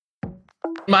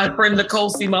My friend Nicole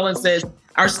C. Mullen says,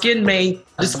 our skin may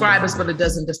describe us, but it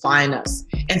doesn't define us.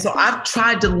 And so I've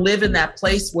tried to live in that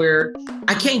place where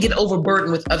I can't get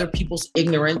overburdened with other people's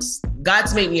ignorance.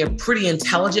 God's made me a pretty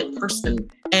intelligent person.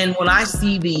 And when I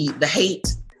see the hate,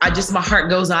 my heart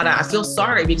goes out. I feel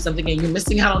sorry because I'm thinking you're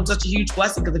missing out on such a huge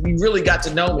blessing because if you really got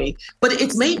to know me. But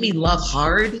it's made me love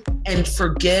hard and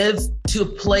forgive to a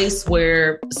place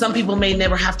where some people may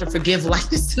never have to forgive like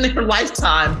this in their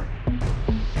lifetime.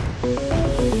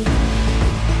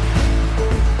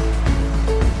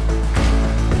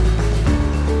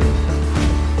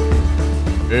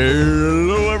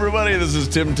 Hello, everybody. This is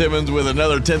Tim Timmons with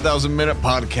another 10,000 Minute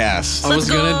Podcast. I was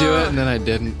going to do it, and then I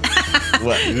didn't.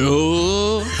 What?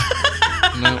 No.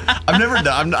 I've never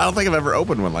done. I don't think I've ever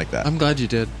opened one like that. I'm glad you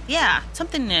did. Yeah,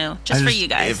 something new, just for you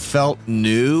guys. It felt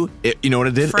new. You know what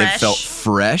it did? Fresh. It felt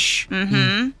fresh.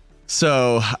 Mm-hmm.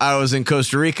 So I was in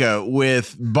Costa Rica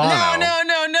with Bono.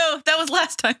 No. That was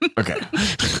last time. Okay.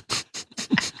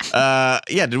 Yeah.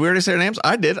 Did we already say our names?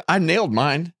 I did. I nailed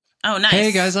mine. Oh, nice.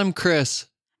 Hey, guys, I'm Chris.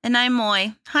 And I'm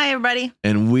Moy. Hi, everybody.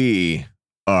 And we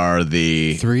are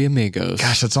the Three amigos.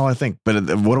 Gosh, that's all I think.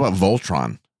 But what about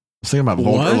Voltron? I was thinking about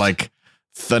Voltron, What? like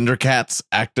Thundercats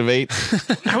activate.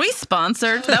 Are we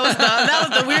sponsored? That was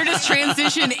the weirdest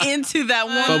transition into that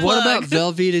one. But what plug. about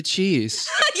Velveeta cheese?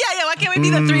 yeah, why can't we be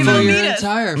the three For your Velveetas?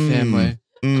 entire family.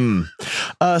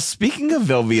 Speaking of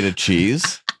Velveeta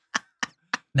cheese,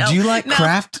 No, do you like no.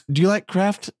 Kraft? Do you like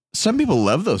Kraft? Some people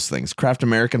love those things. Kraft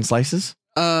American slices.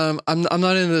 I'm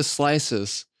not into the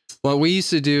slices. What we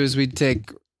used to do is we'd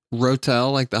take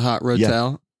Rotel, like the hot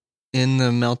Rotel, in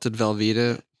the melted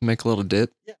Velveeta, make a little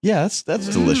dip. Yeah, that's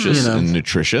delicious You know. and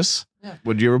nutritious. Yeah.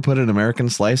 Would you ever put an American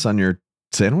slice on your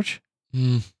sandwich?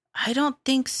 I don't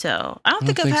think so. I don't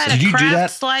think I've think had so. a Did you do Kraft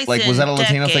that? slice Like, was in that a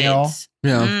Latino thing at all? decades.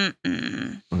 Yeah.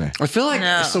 Mm-mm. Okay. I feel like,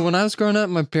 No. so when I was growing up,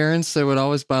 my parents, they would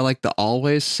always buy like the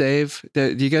Always Save.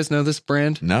 Do you guys know this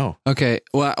brand? No. Okay.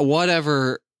 Well,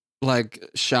 whatever, like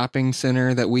shopping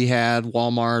center that we had,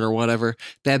 Walmart or whatever,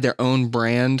 they had their own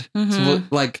brand. Mhm. So,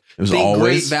 like, It was Think Great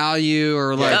Always? Value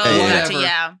or like Oh, whatever. gotcha,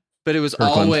 yeah. But it was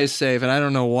Kirkland. Always Save. And I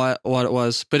don't know what it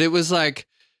was, but it was like,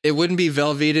 it wouldn't be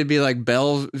Velveeta, it'd be like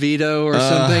Belvito or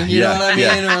something. You know what I mean?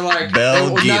 yeah. Or like,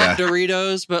 Belgita. not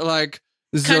Doritos, but like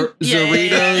Yeah.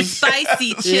 Doritos.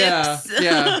 Spicy chips.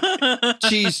 Yeah,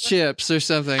 cheese chips or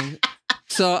something.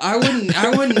 So I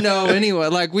wouldn't know anyway.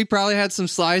 Like we probably had some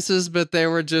slices, but they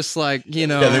were just like, you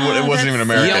know, Yeah, it wasn't even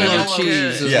American. yellow Yellow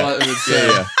cheese is Yeah. what it would say.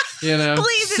 Yeah. You know,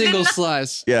 Please, it did single not-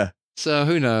 slice. Yeah. So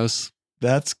who knows?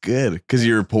 That's good. Because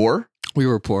you're poor. We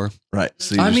were poor. Right.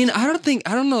 So you I just- mean, I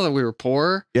don't know that we were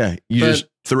poor. yeah, you but- just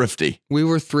thrifty. We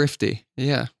were thrifty.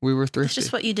 Yeah, we were It's thrifty.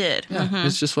 just what you did. yeah, Mhm.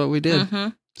 it's just what we did.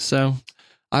 Mhm. So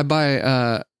I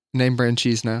buy name brand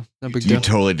cheese now. No big You deal.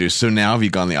 totally do. So now have you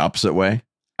gone the opposite way?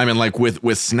 I mean, like with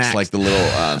snacks, like the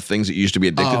little things that you used to be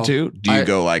addicted Oh, to. Do you I-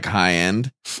 go like high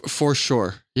end? For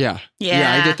sure. Yeah.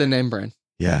 Yeah. I get the name brand.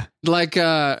 Yeah. Like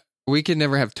we could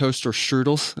never have toaster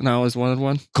strudels, and I always wanted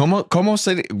one. Como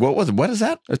said, what is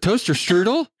that? A toaster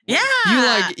strudel?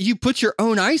 Yeah. You put your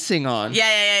own icing on.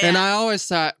 Yeah. And I always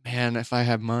thought, man, if I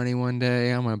have money one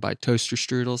day, I'm gonna buy toaster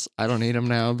strudels. I don't eat them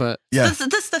now, but Yeah. This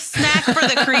is the snack for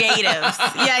the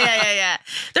creatives. Yeah.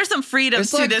 There's some freedom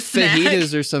it's to like this snack.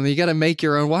 fajitas or something. You got to make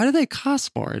your own. Why do they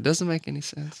cost more? It doesn't make any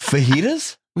sense.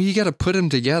 Fajitas? Well, you got to put them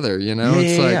together. You know, Yeah,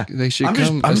 it's yeah, like yeah. they should I'm just-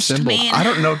 come I'm just- assembled. Man. I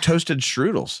don't know toasted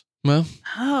strudels. Well,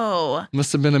 Oh,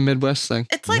 must have been a Midwest thing.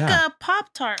 it's like Yeah. a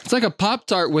Pop-Tart. It's like a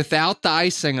Pop-Tart without the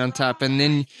icing on top, and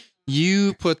then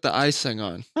you put the icing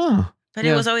on. Oh. But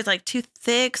Yeah. it was always like too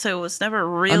thick, so it was never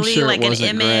really sure it like an wasn't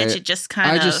image. great. It just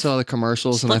kind I of. just saw the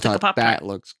commercials and I looked like a thought Pop-Tart. that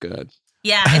looks good.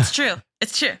 Yeah, it's true.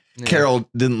 It's true. Yeah. Carol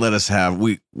didn't let us have,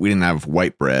 we didn't have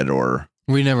white bread or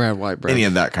We never had white bread. any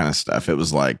of that kind of stuff. It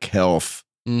was like health.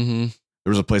 Mm-hmm.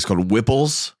 There was a place called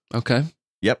Whipples. Okay.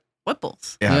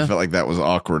 Whipples. Yeah, I Yeah. felt like that was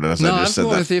awkward as No, I I'm just said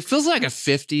going that. with you. It feels like a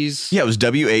 50s. Yeah, it was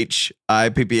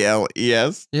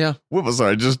WHIPPLES. Yeah. Whipples.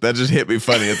 Sorry, that just hit me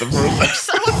funny at the first.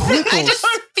 I just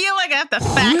feel like I have to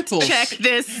fact Whipples. check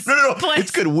this. No. place.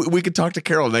 It's good. We could talk to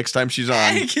Carol next time she's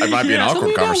on. It might be an Yeah. awkward Tell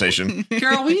me about- conversation.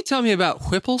 Carol, will you tell me about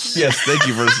Whipples? Yes, thank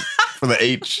you for the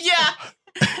H.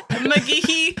 Yeah.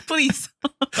 McGee, please.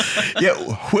 Yeah,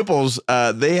 Whipples.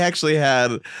 They actually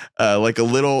had like a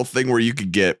little thing where you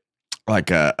could get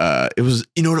like it was,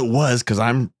 you know what it was, because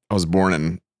I was born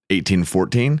in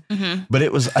 1814, Mm-hmm. but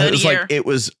it was Good year. like it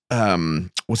was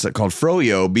what's that called,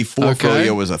 Froyo, before Okay.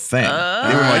 Froyo was a thing.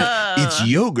 They were like, it's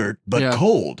yogurt but Yeah.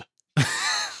 cold.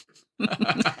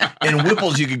 And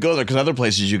Whipples, you could go there because other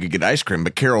places you could get ice cream,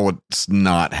 but Carol would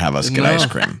not have us get No. ice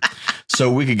cream,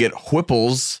 so we could get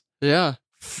Whipples Yeah.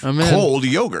 I'm in. cold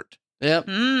yogurt. Yep.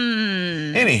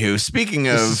 Anywho, speaking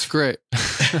This is of great.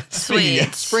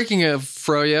 Sweet. Speaking of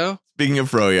Froyo,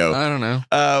 Froyo, I don't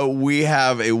know. we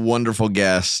have a wonderful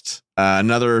guest,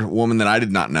 another woman that I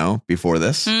did not know before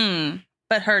this,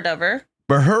 But heard of her.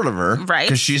 but heard of her, Right.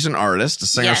 Because she's an artist, a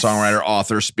singer, Yes. songwriter,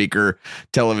 author, speaker,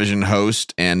 television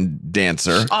host, and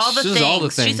dancer. All the She does things. all the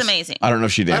She's things. amazing. I don't know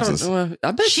if she I dances.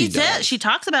 bet She she did. does. She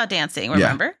talks about dancing.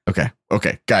 Remember?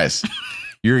 Okay, guys,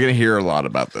 you're gonna hear a lot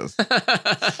about this.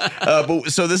 But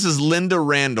so this is Linda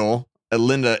Randall.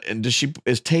 Linda, and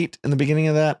is Tate in the beginning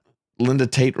of that? Linda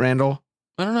Tate Randall.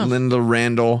 I don't know. Linda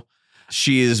Randall.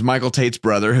 She is Michael Tate's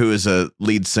brother, who is a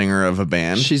lead singer of a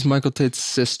band. She's Michael Tate's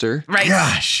sister. Right.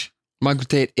 Gosh, Michael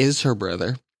Tate is her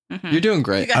brother. Mhm. You're doing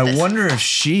great. You got I this. wonder if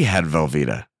she had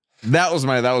Velveeta. That was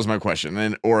my question,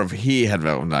 and or if he had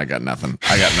Velveeta. No, I got nothing.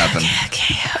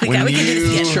 Okay. When We can do this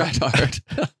you- You again. tried hard.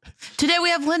 Today we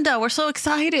have Linda. We're so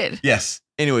excited. Yes.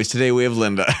 Anyways, today we have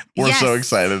Linda. We're so Yes.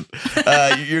 excited.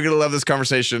 You're gonna love this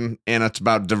conversation, and it's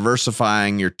about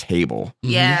diversifying your table.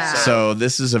 Yeah. So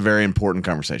this is a very important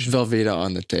conversation. Velveeta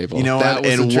on the table. You know that what?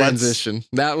 was And the what's- transition.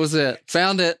 That was it.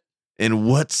 Found it. And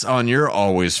what's on your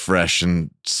always fresh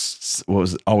and what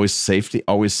was it? Always safety,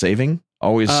 always saving,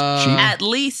 always cheap? At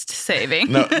least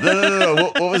saving. No.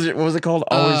 What was it? What was it called?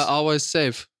 Always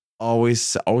save.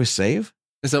 Always save?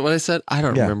 Is that what I said? I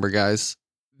don't Yeah. remember, guys.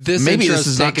 This Maybe intro's this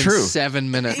is not taken true. 7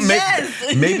 minutes.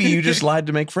 Yes. Maybe you just lied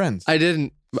to make friends. I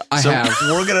didn't. I So have.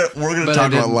 we're gonna But I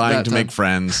talk about didn't lying that to time. make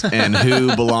friends and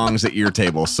who belongs at your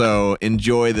table. So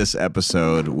enjoy this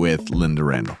episode with Linda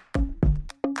Randall.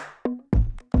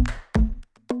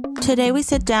 Today we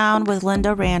sit down with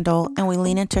Linda Randall and we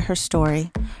lean into her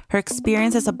story, her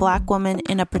experience as a Black woman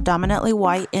in a predominantly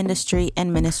white industry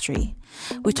and ministry.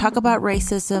 We talk about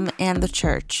racism and the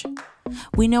church.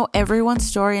 We know everyone's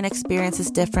story and experience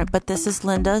is different, but this is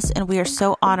Linda's, and we are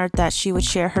so honored that she would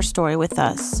share her story with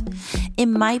us. It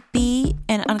might be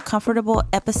an uncomfortable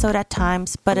episode at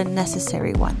times, but a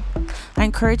necessary one. I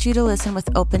encourage you to listen with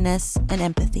openness and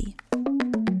empathy.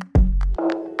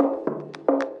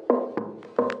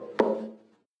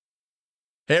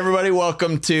 Hey everybody,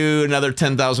 welcome to another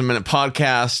 10,000 Minute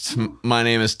Podcast. My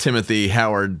name is Timothy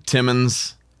Howard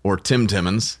Timmons, or Tim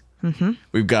Timmons.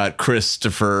 We've got Chris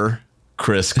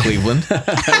Cleveland,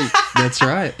 That's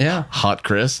right. Yeah. hot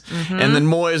Chris. And then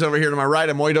Moy is over here to my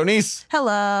right, Moy Donise.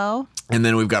 Hello. And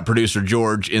then we've got producer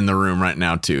George in the room right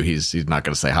now too. He's not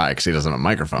going to say hi because he doesn't have a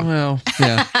microphone. Well,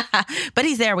 yeah. But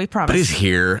he's there, we promise. But he's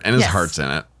here and his Yes. heart's in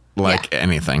it. Like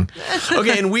anything.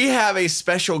 Okay, and we have a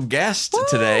special guest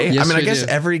today. Yes, I mean, I we guess do.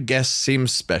 every guest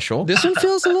seems special. This one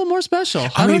feels a little more special.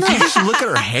 I mean, if you just look at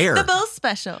her hair. The most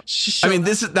special. I mean,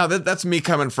 this is now that's me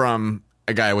coming from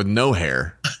a guy with no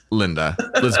hair, Linda.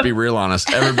 Let's be real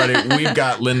honest. Everybody, we've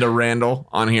got Linda Randall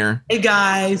on here. Hey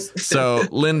guys. So,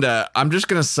 Linda, I'm just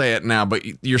going to say it now, but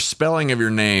your spelling of your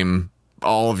name,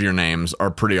 all of your names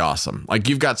are pretty awesome. Like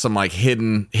you've got some like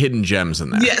hidden gems in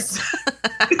there. Yes.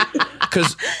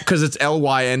 Cuz it's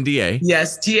Lynda.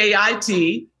 Yes. TAIT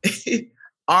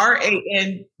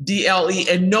RANDLE.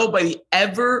 And nobody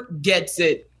ever gets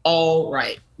it all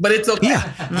right. But it's okay.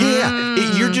 Yeah.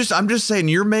 I'm just saying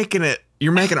you're making it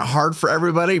hard for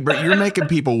everybody, but you're making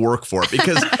people work for it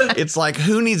because it's like,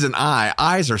 who needs an I?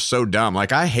 Eyes are so dumb.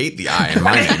 Like I hate the I in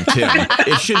my name, Tim.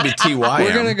 It should be TY.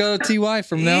 We're going to go TY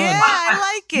from now Yeah, on. I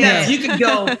like it. Yes, you can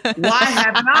go, why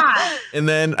haven't I? And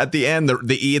then at the end,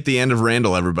 the E at the end of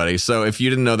Randall, everybody. So if you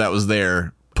didn't know that was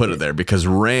there, put it there because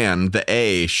Rand, the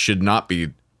A should not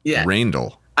be Yeah.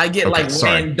 Randall. I get Okay, like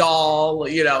sorry. Randall,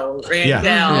 Randall.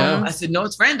 Yeah. I said, no,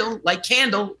 it's Randall, like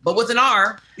candle, but with an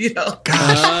R,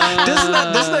 Gosh, doesn't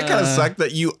that kind of suck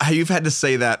that you've had to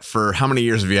say that for how many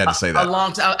years have you had to say A that?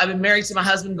 long time. I've been married to my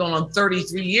husband going on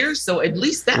 33 years, so at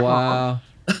least that long. Wow.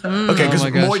 Okay, because Oh my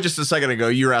gosh. Moy just a second ago,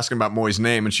 you were asking about Moy's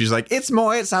name, and she's like, "It's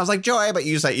Moy. It sounds like joy," but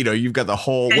you say, you've got the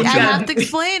whole. And What's I your Yeah. have to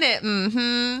explain it.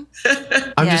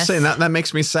 Mm-hmm. I'm Yes. just saying that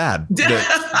makes me sad. No.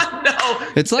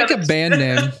 It's like a band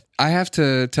name. I have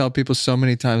to tell people so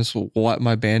many times what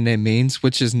my band name means,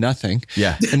 which is nothing.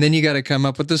 Yeah. And then you got to come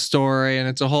up with the story, and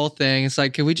it's a whole thing. It's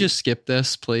like, can we just skip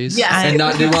this, please? Yes. And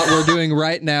not do what we're doing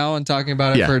right now and talking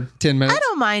about it Yeah. for 10 minutes. I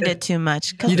don't mind it too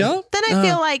much. 'Cause You don't? Then I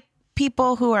feel like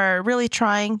people who are really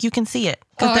trying, you can see it Oh,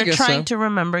 because I they're guess trying so. to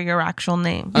remember your actual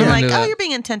name. I You're can like, do oh, that. you're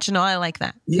being intentional. I like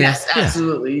that. Yes, Yeah.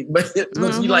 absolutely. But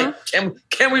you like,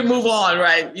 can we move on?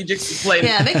 Right? You just play.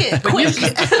 Yeah, make it But you quick.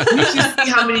 should see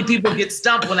how many people get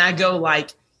stumped when I go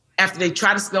like after they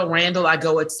try to spell Randall. I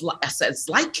go, it's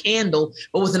like candle,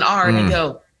 but with an R, and they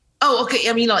go, oh, okay.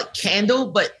 I mean, like candle,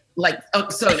 but Like, oh,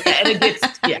 so, and it gets,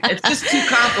 it's just too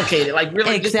complicated. Like,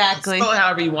 really, Exactly. just spell it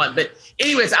however you want. But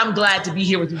anyways, I'm glad to be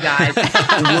here with you guys. We're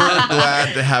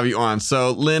glad to have you on.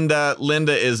 So Linda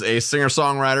is a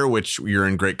singer-songwriter, which you're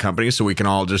in great company. So we can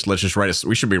all let's just write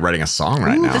we should be writing a song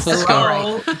right now. This is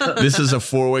great. This is a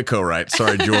 4-way co-write.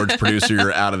 Sorry, George, producer,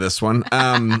 you're out of this one.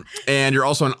 And you're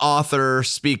also an author,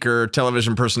 speaker,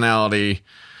 television personality,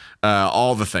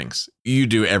 all the things. You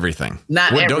do everything.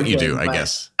 What don't you do, I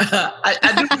guess?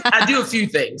 I do a few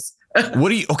things.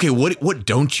 What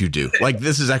don't you do? Like,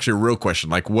 this is actually a real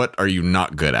question. Like, what are you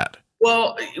not good at?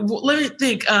 Well, let me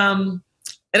think. And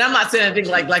I'm not saying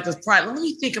anything like this pride. Let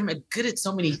me think. I'm good at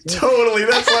so many things. Totally.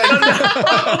 That's like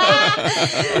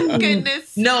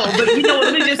Goodness. No, but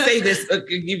let me just say this. Put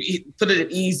you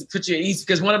at ease,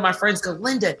 because one of my friends goes,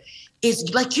 Linda,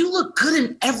 it's like you look good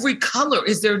in every color.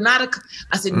 Is there not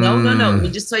I said, no. Let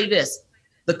me just say this.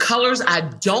 The colors I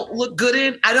don't look good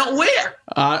in, I don't wear.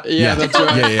 That's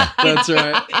right. Yeah. That's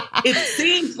right. It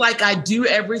seems like I do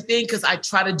everything because I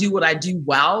try to do what I do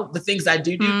well, the things I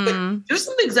do. But there's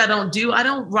some things I don't do. I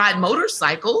don't ride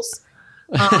motorcycles.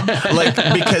 like,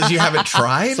 because you haven't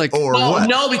tried, what?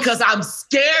 No, because I'm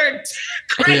scared.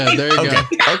 Yeah, there you go.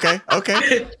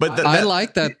 Okay. But I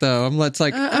like that though. It's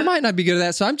like I might not be good at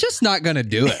that, so I'm just not going to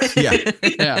do it.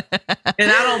 Yeah. And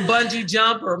I don't bungee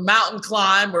jump or mountain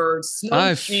climb or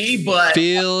snow ski, but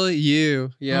feel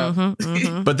you. Yeah.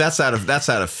 But that's out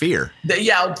of fear.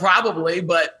 Yeah, probably.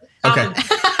 But Okay.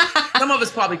 some of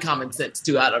it's probably common sense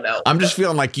too. I don't know. I'm just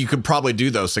feeling like you could probably do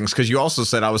those things because you also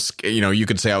said you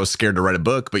could say I was scared to write a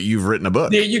book, but you've written a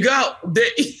book. There you go.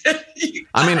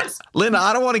 I mean, Linda,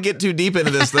 I don't want to get too deep into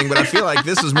this thing, but I feel like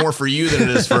this is more for you than it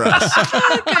is for us.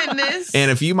 Oh, goodness. And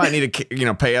if you might need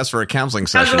to, pay us for a counseling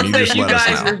session, you just let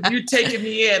us know. You taking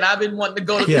me in. I've been wanting to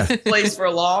go to this place for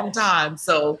a long time.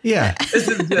 So this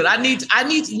is good. I need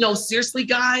seriously,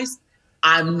 guys.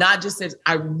 I'm not just saying,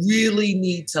 I really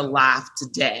need to laugh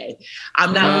today.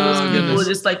 I'm not one of those people who are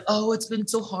just like, oh, it's been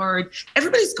so hard.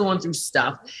 Everybody's going through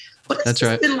stuff. But it's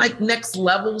been like next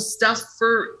level stuff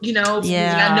for,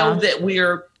 Yeah. I know that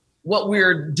what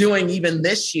we're doing even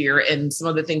this year and some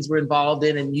of the things we're involved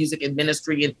in music and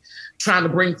ministry and trying to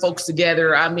bring folks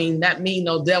together. I mean, that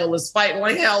old devil is fighting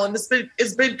like hell. And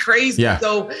it's been crazy. Yeah.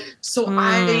 So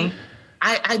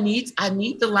I need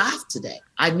the laugh today.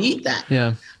 I need that.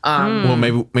 Yeah. Well,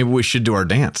 maybe we should do our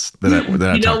dance that I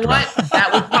talked about.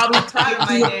 That would probably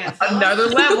take another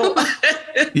level.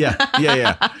 Yeah.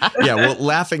 Well,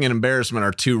 laughing and embarrassment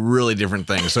are two really different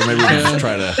things. So maybe we can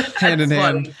try to hand in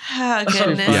hand. Oh,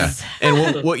 goodness. Yeah.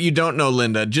 And what you don't know,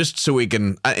 Linda, just so we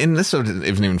can, and this isn't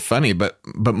even funny, but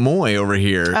Moy over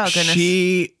here, oh, goodness.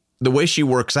 The way she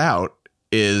works out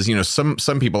is,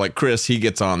 some people like Chris, he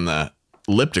gets on the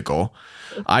elliptical.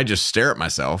 I just stare at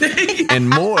myself. And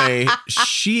Moy,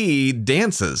 she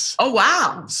dances. Oh,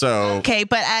 wow. So okay,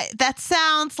 but that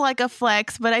sounds like a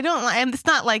flex, but I don't. It's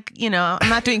not like I'm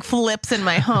not doing flips in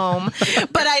my home.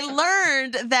 But I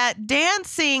learned that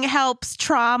dancing helps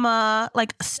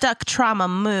stuck trauma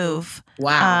move.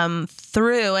 Wow.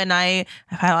 Through, and I've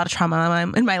had a lot of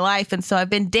trauma in my life, and so I've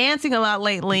been dancing a lot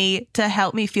lately to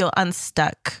help me feel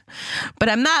unstuck. But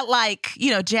I'm not like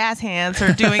jazz hands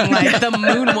or doing like the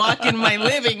moonwalk in my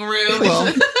living room.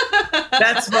 Well,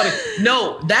 that's funny.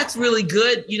 No, that's really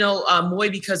good.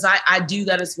 Moy, because I do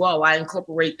that as well. I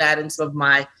incorporate that in some of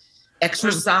my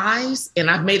exercise, and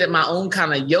I've made it my own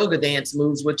kind of yoga dance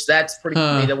moves, which that's pretty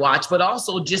funny to watch, but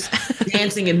also just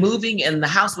dancing and moving. And the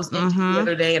house was empty the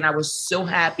other day, and I was so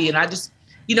happy. And I just,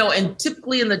 and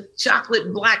typically in the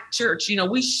chocolate black church,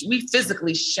 we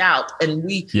physically shout and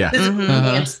we physically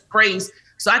dance praise.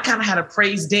 So I kind of had a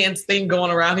praise dance thing going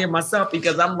around here myself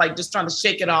because I'm like just trying to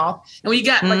shake it off. And when you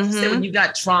got, like you said, when you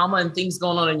got trauma and things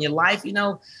going on in your life,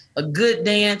 a good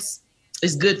dance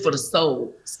is good for the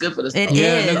soul. It's good for the soul. It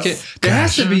is. Okay. There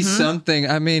has to be something.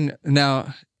 I mean,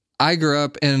 now I grew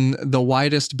up in the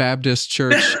whitest Baptist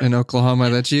church in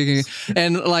Oklahoma that you can,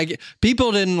 and like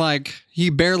people didn't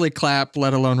you barely clap,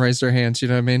 let alone raise their hands. You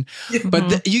know what I mean?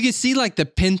 But you can see like the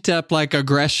pent up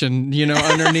aggression,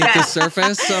 underneath the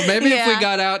surface. So maybe if we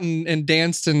got out and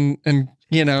danced and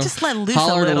just let loose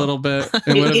hollered a little bit,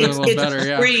 it would have been a little better.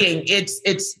 It's freeing. It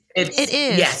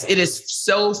is. Yes, it is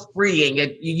so freeing.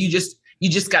 You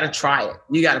just got to try it.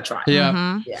 You got to try it.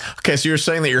 Yeah. Okay, so you're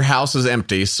saying that your house is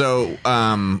empty, so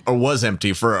or was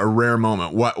empty for a rare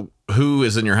moment. Who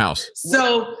is in your house?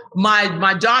 So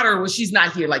my daughter, she's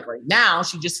not here right now.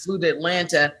 She just flew to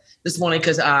Atlanta this morning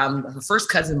because her first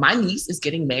cousin, my niece, is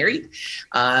getting married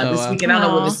this weekend. I don't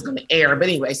know when this is going to air, but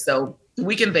anyway, so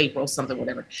weekend of April, something,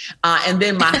 whatever. And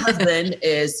then my husband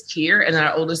is here, and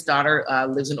our oldest daughter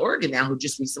lives in Oregon now, who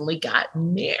just recently got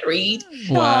married.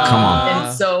 Wow. Come on.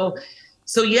 And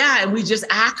so yeah, and we just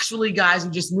actually, guys,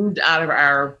 we just moved out of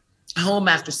our home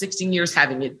after 16 years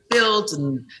having it built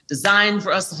and designed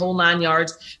for us, the whole 9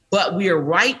 yards. But we are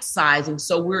right sizing,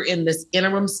 so we're in this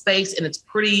interim space, and it's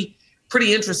pretty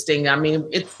interesting. I mean,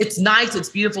 it's nice, it's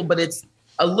beautiful, but it's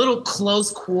a little close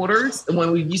quarters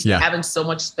when we used to having so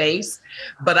much space.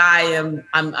 But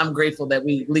I'm grateful that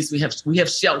at least we have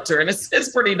shelter, and it's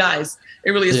pretty nice.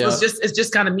 It really is. Yeah. It's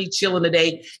just kind of me chilling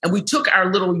today. And we took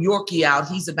our little Yorkie out.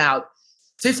 He's about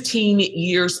 15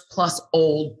 years plus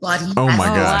old, but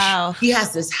he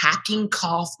has this hacking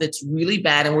cough that's really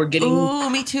bad, and we're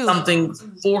getting me too. Something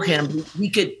for him. We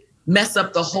could mess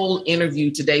up the whole interview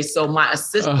today. So my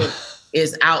assistant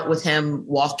is out with him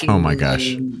walking. Oh my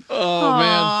gosh. Oh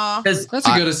man. That's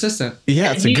a good assistant.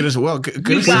 Yeah, it's a good as well. Good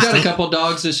We've got a couple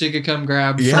dogs that she could come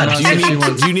grab. Yeah.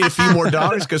 Do you need a few more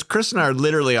dogs? Because Chris and I are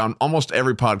literally on almost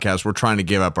every podcast, we're trying to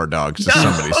give up our dogs to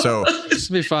somebody. So this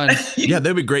will be fun. Yeah,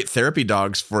 they'd be great therapy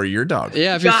dogs for your dog.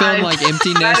 Yeah, if you film like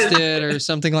empty nested or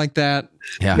something like that.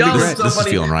 Yeah, it'd be great. So this is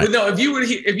feeling right. But no, if you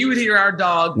would hear our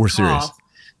dog we're serious.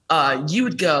 You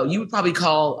would probably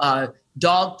call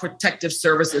Dog Protective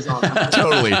Services on them.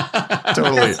 Totally.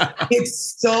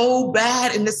 It's so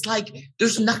bad. And it's like,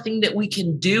 there's nothing that we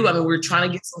can do. I mean, we're trying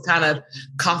to get some kind of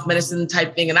cough medicine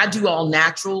type thing. And I do all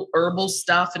natural herbal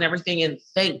stuff and everything. And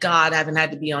thank God I haven't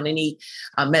had to be on any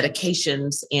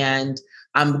medications. And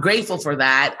I'm grateful for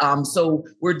that. So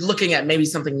we're looking at maybe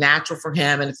something natural for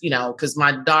him. And, because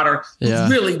my daughter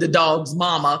is really the dog's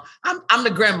mama. I'm the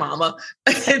grandmama.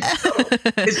 And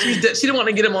she don't want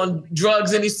to get him on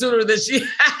drugs any sooner than she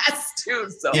has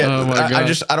to. So.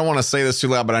 Yeah, I don't want to say this too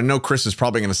loud, but I know Chris is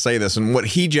probably going to say this. And what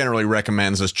he generally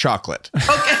recommends is chocolate.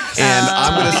 Okay. And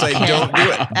I'm going to say, don't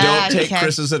do it. Don't take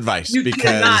Chris's advice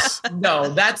because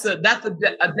that's a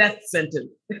death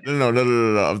sentence. No.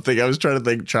 I was trying to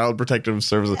think Child Protective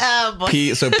Services. Oh, boy.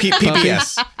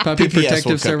 PPS. Puppy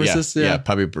Protective Services. Yeah,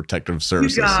 Puppy Protective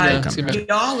Services. You guys,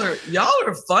 y'all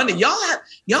are funny.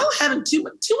 Y'all having too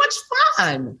much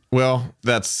fun. Well,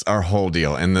 that's our whole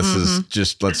deal. And this is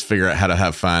just, let's figure out how to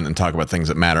have fun and talk about things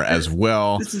that matter as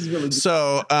well. This is really good.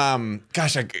 So,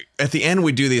 at the end,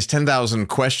 we do these 10,000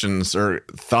 questions or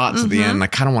thoughts at the end. I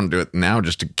kind of want to do it now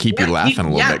just to keep you laughing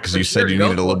a little bit because you said you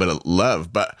needed a little bit of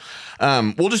love. But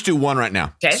we'll just do one right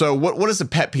now. Okay. So what is a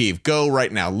pet peeve? Go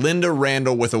right now. Linda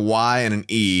Randall with a Y and an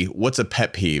E. What's a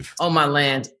pet peeve? Oh, my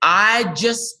land. I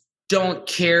just don't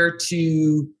care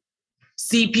to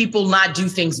see people not do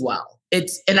things well.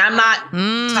 And I'm not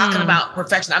talking about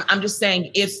perfection. I'm just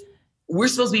saying if we're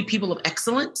supposed to be people of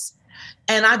excellence,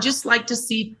 and I just like to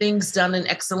see things done in an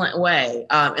excellent way.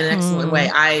 If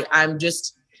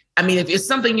it's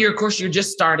something you're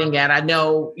just starting at, I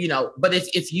know, but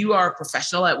if you are a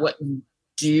professional at what you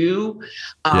do,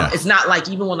 it's not like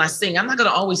even when I sing, I'm not going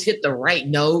to always hit the right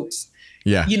notes.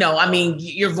 Yeah.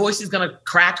 Your voice is going to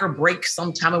crack or break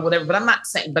sometime or whatever, but I'm not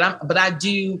saying,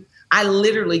 I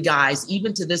literally, guys,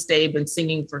 even to this day, I've been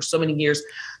singing for so many years.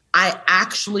 I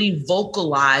actually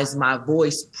vocalize my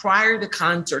voice prior to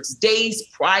concerts, days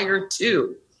prior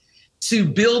to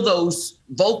build those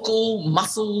vocal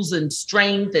muscles and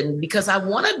strength. And because I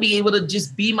want to be able to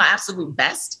just be my absolute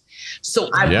best. So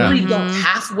I really don't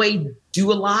halfway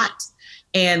do a lot.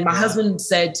 And my husband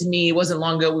said to me, it wasn't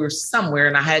long ago, we were somewhere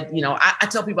and I had, I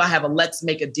tell people I have a let's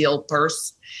make a deal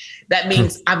purse. That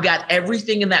means I've got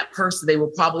everything in that purse that they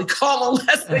will probably call a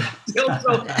let's make a deal.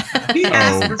 So he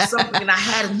asked for something and I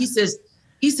had him. He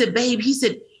said, babe,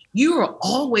 you are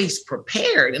always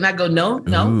prepared. And I go, no.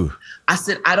 Ooh. I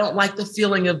said, I don't like the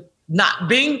feeling of not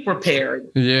being prepared.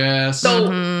 Yes.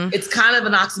 So it's kind of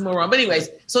an oxymoron. But anyways,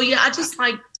 so yeah,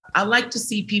 I like to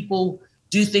see people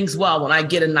do things well. When I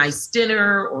get a nice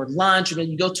dinner or lunch, or when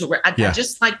you go to I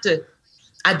just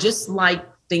like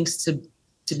things to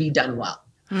be done well.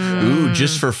 Ooh,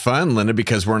 just for fun, Linda,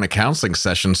 because we're in a counseling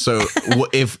session. So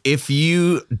if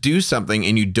you do something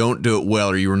and you don't do it well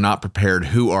or you were not prepared,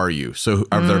 who are you? So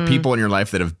are there people in your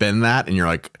life that have been that and you're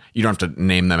like, you don't have to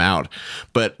name them out,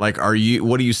 but like,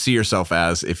 what do you see yourself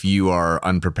as if you are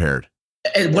unprepared?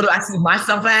 And what do I see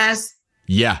myself as?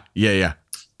 Yeah.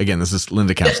 Again, this is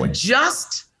Linda Counseling. This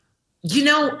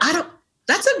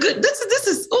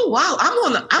is, oh, wow. I'm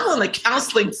on the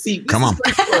counseling seat. Come on.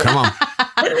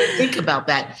 I didn't think about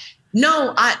that.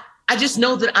 No, I just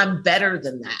know that I'm better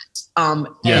than that.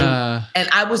 And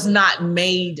I was not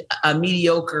made a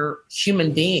mediocre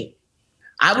human being.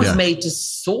 I was made to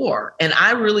soar. And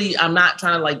I'm not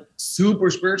trying to like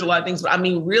super spiritualize things, but I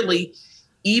mean, really,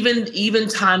 even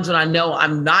times when I know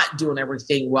I'm not doing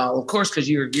everything well, of course,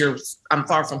 because I'm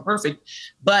far from perfect,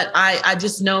 but I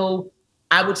just know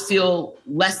I would feel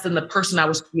less than the person I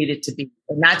was created to be.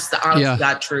 And that's the honest to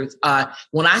God truth.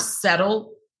 When I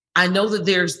settle, I know that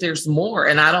there's more,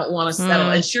 and I don't want to settle.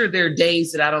 And sure, there are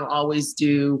days that I don't always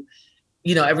do,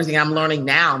 everything. I'm learning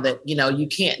now that, you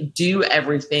can't do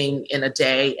everything in a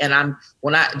day. And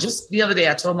just the other day,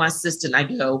 I told my assistant,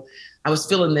 I was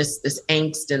feeling this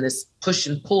angst and this push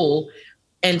and pull.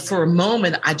 And for a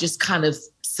moment, I just kind of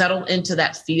settled into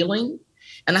that feeling.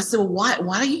 And I said, well,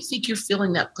 why do you think you're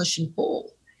feeling that push and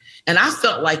pull? And I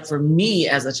felt like for me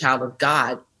as a child of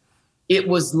God, it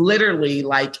was literally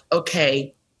like,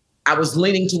 okay, I was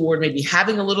leaning toward maybe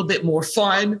having a little bit more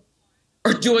fun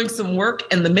or doing some work.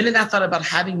 And the minute I thought about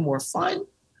having more fun,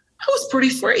 I was pretty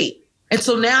free. And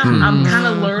so now I'm kind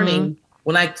of learning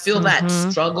when I feel that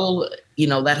struggle,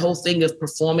 that whole thing of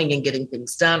performing and getting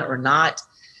things done or not.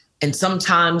 And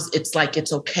sometimes it's like,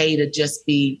 it's okay to just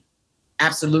be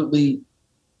absolutely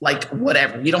like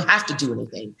whatever. You don't have to do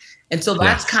anything. And so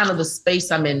that's kind of the space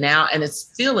I'm in now. And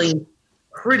it's feeling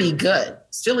pretty good.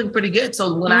 So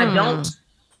when I don't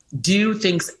do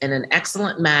things in an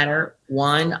excellent manner,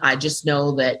 one, I just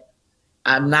know that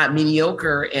I'm not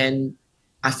mediocre and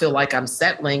I feel like I'm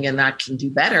settling and I can do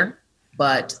better,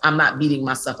 but I'm not beating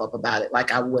myself up about it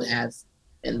like I would have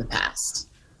in the past.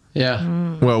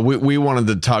 Yeah. Well, we wanted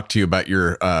to talk to you about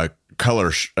your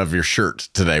color of your shirt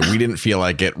today. We didn't feel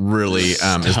like it really is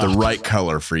the right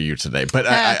color for you today, but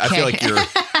I feel like you're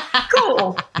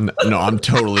cool. No, I'm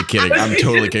totally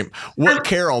kidding. What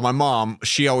Carol, my mom,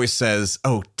 she always says,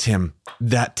 "Oh,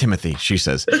 Timothy," she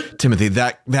says, "Timothy,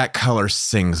 that color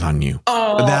sings on you.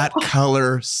 Oh. That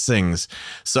color sings."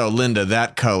 So Linda,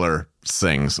 that color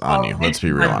sings on you. Let's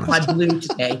be real honest. My blue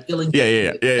today, feeling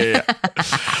Yeah.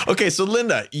 Okay, so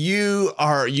Linda, you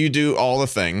do all the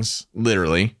things,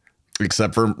 literally,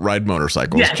 except for ride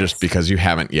motorcycles, just because you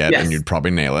haven't yet, and you'd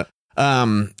probably nail it.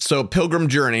 So Pilgrim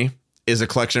Journey is a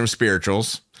collection of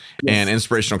spirituals and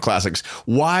inspirational classics.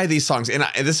 Why these songs? And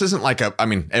this isn't like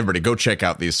everybody go check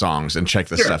out these songs and check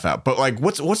this stuff out. But like,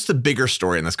 what's the bigger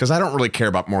story in this? Because I don't really care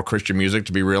about more Christian music,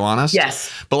 to be real honest.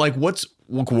 Yes. But like,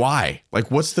 why?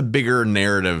 Like, what's the bigger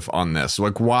narrative on this?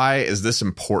 Like, why is this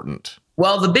important?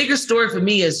 Well, the bigger story for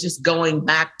me is just going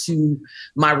back to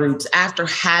my roots after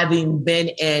having been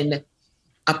in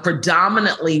a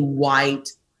predominantly white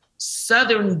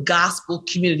Southern gospel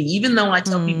community, even though I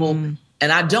tell people,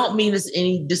 and I don't mean this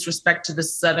any disrespect to the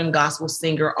Southern gospel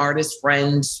singer, artist,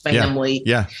 friends, family.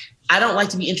 Yeah. I don't like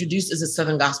to be introduced as a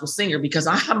Southern gospel singer because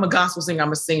I'm a gospel singer.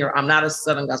 I'm a singer. I'm not a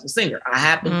Southern gospel singer. I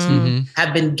happen to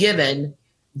have been given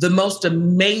the most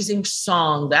amazing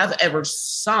song that I've ever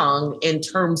sung in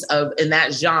that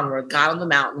genre, God on the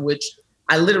Mountain, which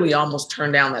I literally almost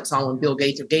turned down that song when Bill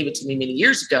Gaither gave it to me many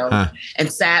years ago.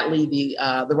 And sadly,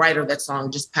 the writer of that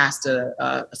song just passed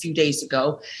a few days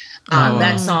ago.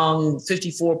 That song,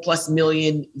 54 plus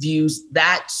million views.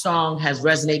 That song has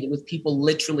resonated with people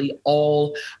literally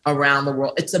all around the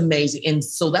world. It's amazing. And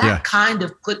so that kind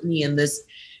of put me in this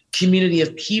community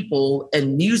of people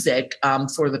and music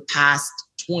for the past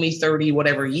 20, 30,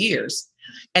 whatever years.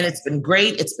 And it's been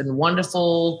great. It's been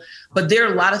wonderful. But there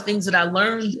are a lot of things that I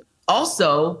learned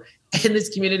also in this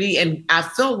community. And I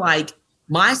feel like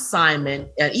my assignment,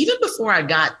 even before I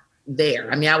got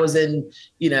there, I was in,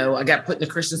 I got put in a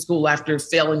Christian school after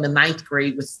failing the 9th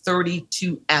grade with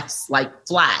 32 Fs, like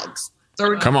flags.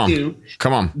 32.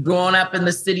 Come on. Growing up in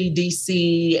the city,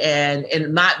 DC,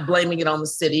 and not blaming it on the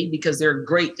city because there are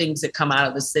great things that come out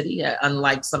of the city,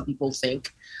 unlike some people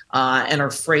think. And are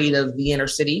afraid of the inner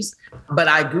cities. But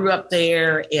I grew up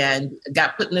there and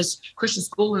got put in this Christian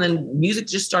school, and then music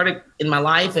just started in my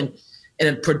life, and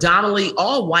a predominantly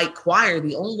all white choir,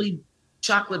 the only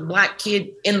chocolate black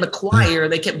kid in the choir.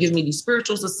 They kept giving me these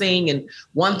spirituals to sing, and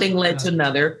one thing led to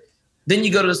another. Then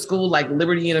you go to a school like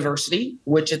Liberty University,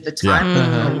 which at the time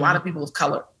had a lot of people of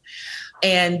color.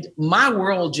 And my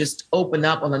world just opened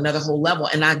up on another whole level.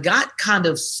 And I got kind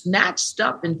of snatched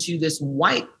up into this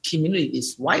white community,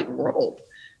 this white world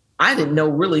I didn't know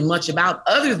really much about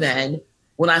other than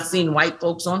when I seen white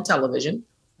folks on television.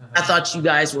 I thought you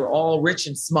guys were all rich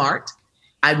and smart.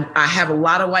 I have a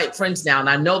lot of white friends now, and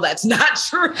I know that's not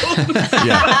true.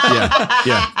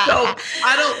 Yeah. So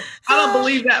I don't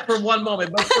believe that for one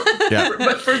moment.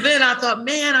 But for then, I thought,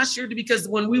 man, I sure do, because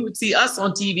when we would see us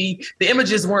on TV, the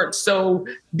images weren't so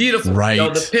beautiful. Right.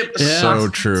 The pimp, So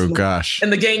true. Gosh.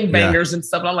 And the gangbangers and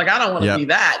stuff. And I'm like, I don't want to be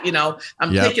that.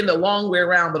 I'm Yep. taking the long way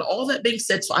around. But all that being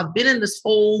said, so I've been in this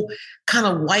whole kind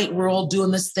of white world doing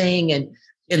this thing, and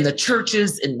in the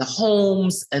churches, in the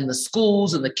homes, and the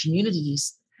schools, and the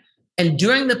communities. And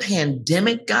during the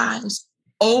pandemic, guys,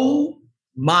 oh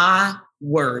my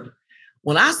word.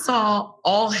 When I saw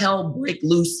all hell break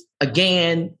loose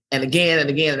again and again and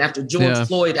again, and after George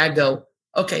Floyd, I go,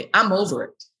 okay, I'm over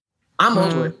it. I'm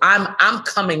over it. I'm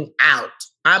coming out.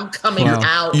 I'm coming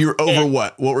out. You're over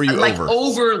what? What were you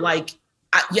over?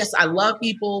 Yes, I love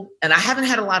people. And I haven't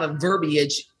had a lot of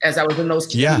verbiage as I was in those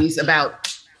communities about,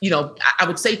 I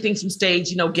would say things from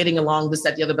stage, getting along, this,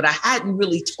 that, the other, but I hadn't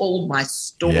really told my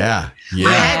story. Yeah.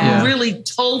 I hadn't really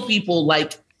told people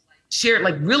share,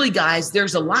 really, guys,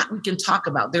 there's a lot we can talk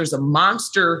about. There's a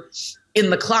monster in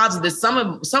the closet that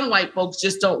some white folks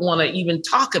just don't want to even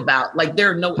talk about.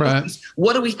 There are no issues.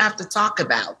 What do we have to talk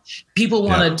about? People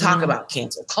want to talk about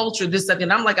cancel culture, this, that,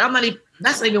 and I'm like,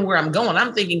 that's not even where I'm going.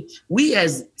 I'm thinking we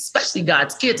as, especially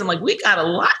God's kids, I'm like, we got a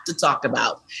lot to talk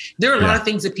about. There are a lot of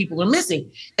things that people are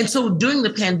missing. And so during the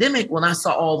pandemic, when I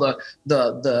saw all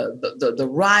the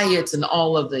riots and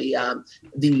all of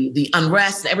the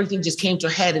unrest and everything just came to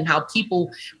a head, and how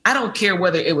people, I don't care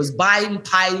whether it was Biden,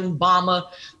 Obama,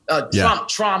 Trump,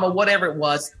 trauma, whatever it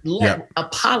was, let a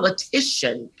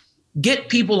politician get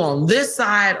people on this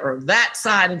side or that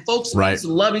side, and folks who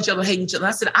love each other, hate each other.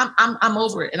 And I said, I'm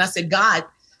over it. And I said, God,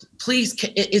 please,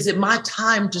 is it my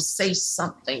time to say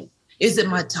something? Is it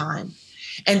my time?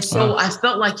 And so I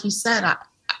felt like he said,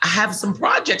 I have some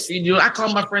projects for you to do. I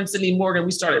called my friend Cindy Morgan.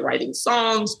 We started writing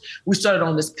songs. We started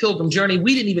on this pilgrim journey.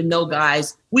 We didn't even know,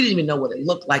 guys. We didn't even know what it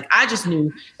looked like. I just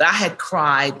knew that I had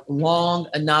cried long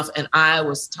enough, and I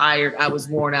was tired. I was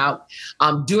worn out.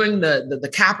 During the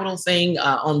Capitol thing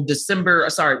on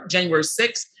January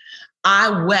 6th, I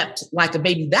wept like a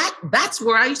baby. That's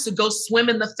where I used to go swim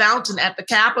in the fountain at the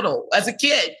Capitol as a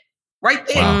kid, right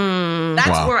there. Wow.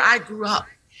 That's where I grew up.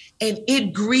 And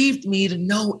it grieved me to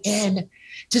no end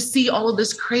to see all of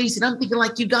this crazy. And I'm thinking,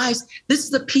 you guys, this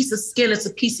is a piece of skin. It's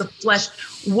a piece of flesh.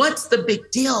 What's the big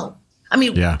deal? I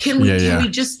mean, can we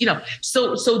just,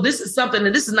 so this is something,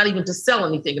 and this is not even to sell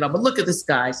anything at all, but look at this,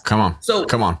 guys. Come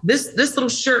on. This little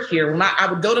shirt here, when I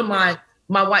would go to my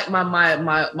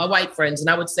white friends and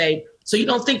I would say, so you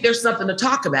don't think there's something to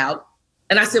talk about?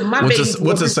 And I said,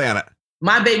 what's it say on it?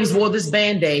 My babies wore this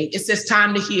Band-Aid. It says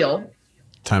time to heal.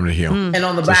 Time to heal. And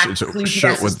on the back, it's a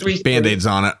shirt with Band-Aids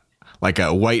on it. Like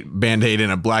a white Band-Aid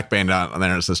and a black Band-Aid on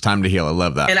there. It says time to heal. I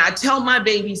love that. And I tell my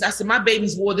babies, I said, my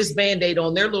babies wore this Band-Aid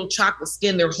on their little chocolate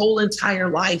skin their whole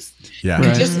entire life. Yeah.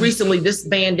 And just recently, this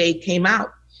Band-Aid came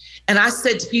out. And I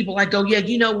said to people, I go,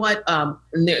 you know what?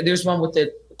 And there's one with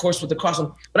the cross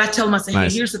on. But I tell them, I say, hey,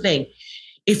 here's the thing.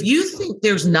 If you think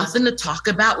there's nothing to talk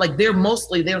about,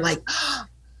 they're like,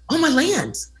 oh, my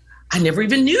lands. I never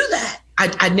even knew that.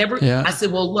 I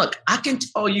said, well, look, I can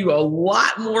tell you a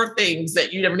lot more things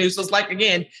that you never knew. So it's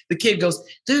again, the kid goes,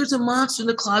 there's a monster in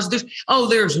the closet.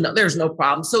 There's no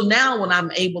problem. So now when I'm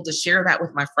able to share that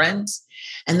with my friends,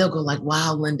 and they'll go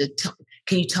wow, Linda,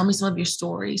 can you tell me some of your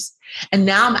stories? And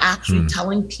now I'm actually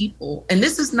telling people, and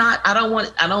this is not, I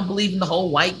don't believe in the whole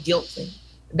white guilt thing.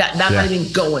 I'm not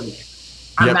even going there.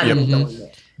 I'm not even going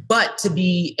there. But to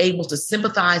be able to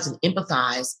sympathize and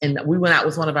empathize. And we went out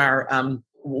with one of our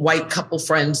white couple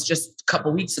friends just a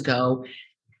couple weeks ago,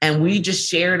 and we just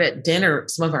shared at dinner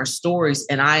some of our stories.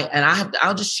 And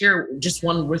I'll just share just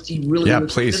one with you. Really,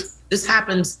 please. This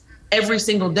happens every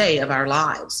single day of our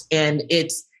lives, and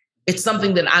it's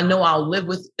something that I know I'll live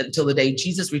with until the day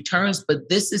Jesus returns. But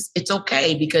it's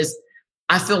okay, because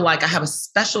I feel like I have a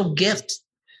special gift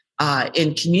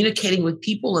in communicating with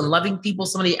people and loving people.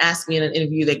 Somebody asked me in an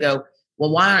interview, they go, well,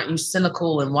 why aren't you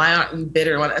cynical and why aren't you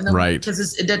bitter? And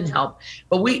because it didn't help.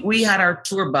 But we had our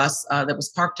tour bus that was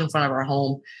parked in front of our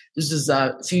home. This is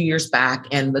a few years back.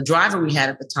 And the driver we had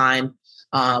at the time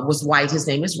was white. His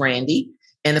name is Randy.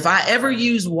 And if I ever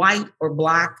use white or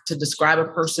black to describe a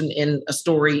person in a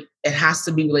story, it has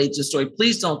to be related to the story.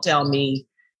 Please don't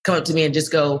come up to me and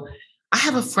just go, I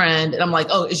have a friend. And I'm like,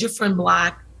 oh, is your friend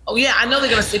black? Oh, yeah, I know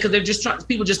they're going to say, because they're just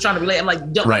people just trying to relate. I'm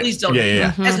like, please don't. Yeah.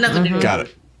 It has nothing to do with Got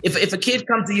it. If a kid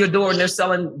comes to your door and they're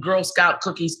selling Girl Scout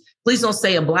cookies, please don't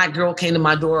say a black girl came to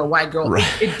my door or a white girl.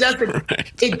 Right. It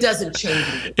doesn't change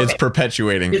anything. It's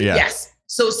perpetuating. Yes.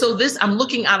 So this, I'm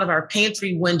looking out of our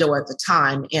pantry window at the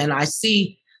time, and I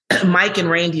see Mike and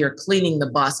Randy are cleaning the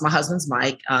bus. My husband's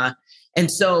Mike. And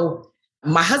so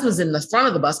my husband's in the front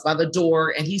of the bus by the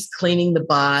door, and he's cleaning the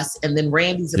bus. And then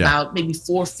Randy's about maybe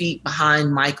 4 feet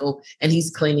behind Michael, and he's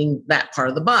cleaning that part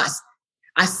of the bus.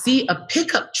 I see a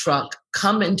pickup truck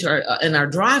come into our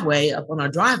driveway, up on our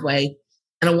driveway,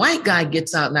 and a white guy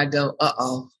gets out, and I go,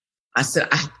 uh-oh. I said,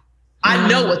 I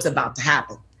know what's about to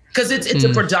happen, because it's a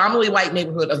predominantly white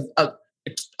neighborhood of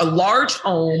a large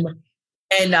home.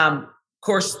 And of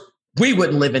course, we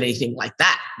wouldn't live in anything like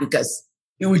that because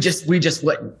we just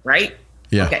wouldn't, right?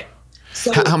 Yeah. Okay.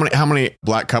 So How many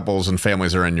black couples and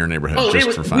families are in your neighborhood?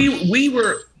 For fun. We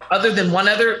were, other than one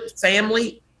other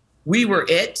family, we were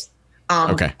it.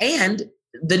 Okay. And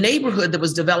the neighborhood that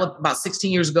was developed about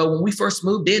 16 years ago, when we first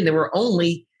moved in, there were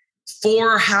only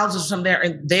 4 houses from there,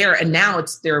 and now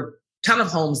there are a ton of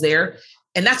homes there.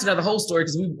 And that's another whole story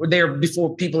because we were there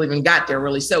before people even got there,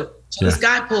 really. So this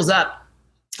guy pulls up.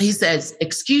 He says,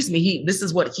 "Excuse me." This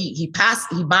is what he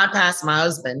bypassed my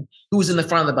husband, who was in the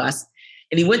front of the bus,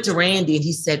 and he went to Randy and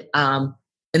he said, and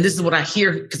this is what I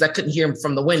hear because I couldn't hear him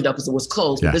from the window because it was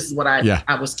closed. But this is what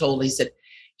I was told. He said,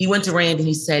 he went to Randy and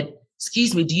he said,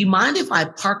 "Excuse me, do you mind if I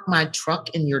park my truck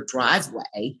in your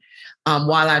driveway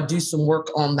while I do some work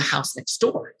on the house next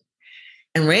door?"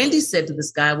 And Randy said to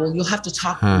this guy, "Well, you'll have to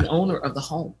talk to the owner of the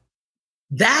home."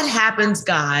 That happens,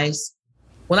 guys.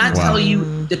 When I tell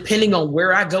you, depending on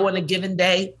where I go in a given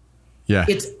day,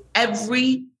 it's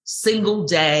every single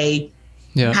day.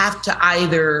 You have to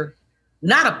either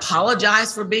not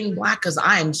apologize for being Black, because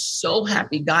I am so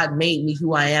happy God made me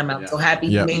who I am. I'm so happy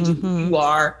He made you who you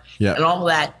are and all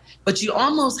that. But you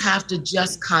almost have to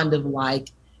just kind of like,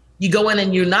 you go in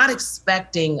and you're not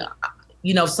expecting,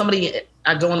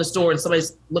 I go in the store and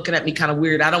somebody's looking at me kind of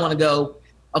weird. I don't want to go,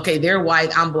 okay, they're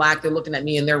white, I'm Black, they're looking at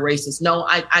me and they're racist. No,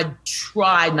 I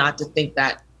try not to think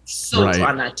that.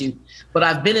 Try not to. But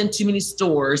I've been in too many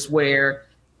stores where,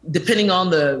 depending on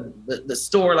the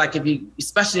store, like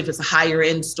especially if it's a higher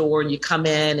end store and you come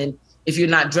in and if you're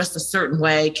not dressed a certain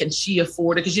way, can she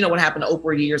afford it? Because you know what happened to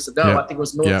Oprah years ago? I think it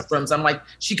was Nordstrom's. I'm like,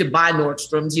 she could buy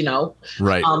Nordstrom's,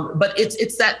 Right. But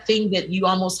it's that thing that you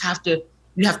almost have to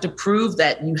prove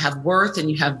that you have worth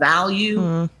and you have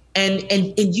value, and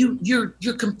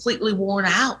you're completely worn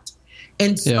out.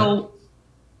 And so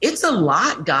it's a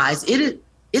lot, guys.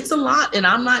 It's a lot. And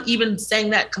I'm not even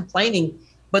saying that complaining,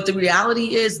 but the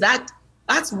reality is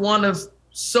that's one of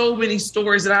so many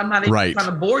stories that I'm not even trying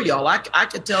to bore y'all. I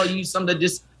could tell you something that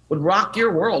just would rock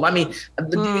your world. I mean,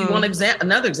 give you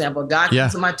another example. A guy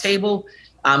comes to my table.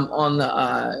 I'm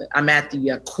at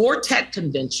the Quartet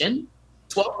convention,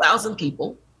 12,000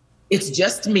 people. It's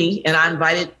just me, and I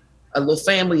invited a little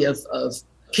family of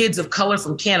kids of color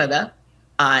from Canada.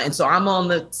 And so I'm on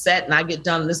the set, and I get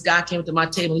done. And this guy came to my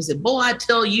table. And he said, "Boy, I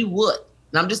tell you what,"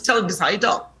 and I'm just telling you this how you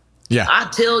talk. Yeah, I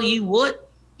tell you what.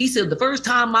 He said, "The first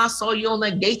time I saw you on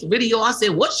that Gaither video, I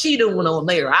said, what's she doing on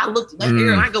there?" I looked at that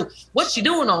hair and I go, "What's she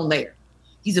doing on there?"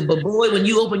 He said, "But boy, when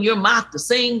you open your mouth to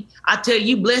sing, I tell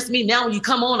you, bless me. Now when you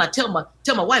come on, I tell my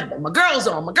wife, my girl's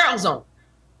on.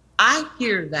 I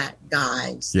hear that,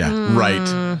 guys. Yeah,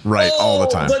 right, all the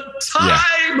time. The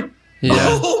time. Yeah.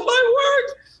 Oh my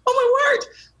word.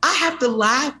 I have to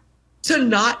laugh to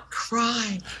not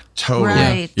cry. Totally.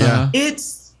 Right. Yeah.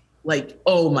 It's like,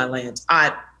 oh my land.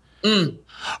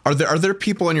 Are there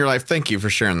people in your life? Thank you for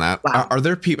sharing that. Wow. Are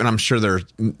there people, and I'm sure there are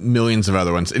millions of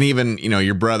other ones, and even,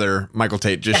 your brother, Michael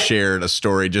Tate, just shared a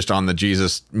story just on the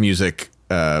Jesus Music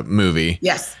movie.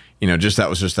 Yes. That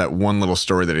was just that one little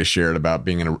story that he shared about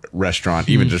being in a restaurant,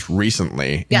 even just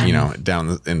recently,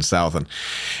 down in the South. And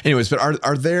anyways, but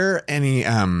are there any,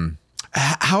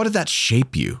 how did that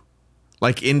shape you?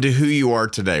 Like into who you are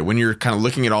today, when you're kind of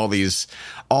looking at all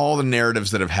the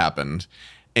narratives that have happened,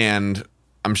 and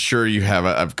I'm sure you have,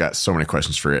 I've got so many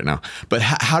questions for you right now, but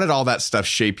how did all that stuff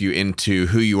shape you into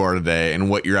who you are today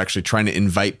and what you're actually trying to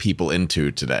invite people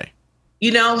into today?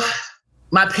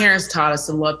 My parents taught us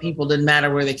to love people, didn't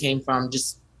matter where they came from.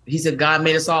 He said, God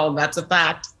made us all, and that's a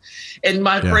fact. And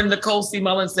my friend Nicole C.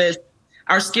 Mullen says,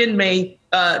 our skin may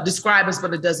describe us,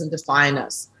 but it doesn't define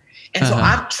us. And so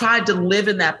I've tried to live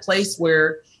in that place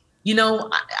where,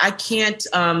 I can't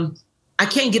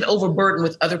get overburdened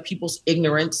with other people's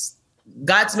ignorance.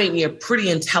 God's made me a pretty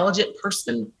intelligent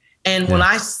person. And when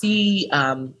I see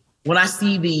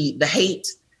the hate,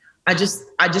 I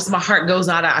just my heart goes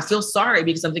out. I feel sorry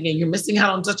because I'm thinking you're missing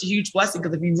out on such a huge blessing,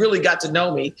 because if you really got to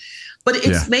know me, but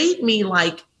it's made me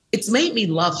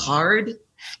love hard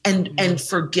and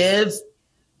forgive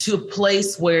to a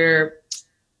place where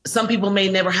some people may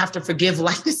never have to forgive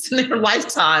like this in their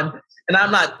lifetime. And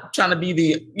I'm not trying to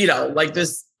be like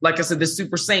I said, this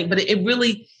super saint, but it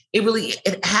really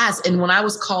has. And when I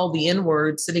was called the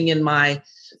N-word sitting in my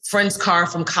friend's car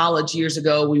from college years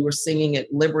ago, we were singing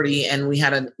at Liberty, and we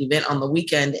had an event on the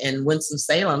weekend in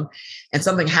Winston-Salem, and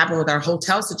something happened with our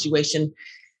hotel situation.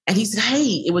 And he said,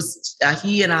 hey, it was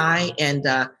he and I and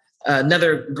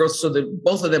another girl. So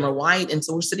both of them are white. And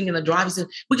so we're sitting in the drive. He said,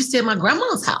 we can stay at my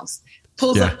grandma's house.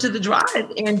 Pulls up to the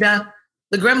drive, and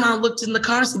the grandma looked in the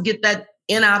car and said, get that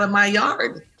N out of my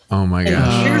yard. Oh my gosh.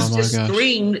 And tears just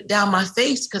streamed down my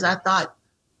face, because I thought,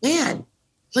 man,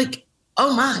 like,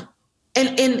 oh my.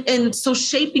 And so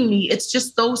shaping me, it's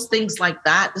just those things like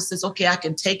that. This is, okay, I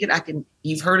can take it.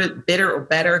 You've heard it, bitter or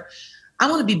better. I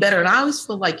want to be better. And I always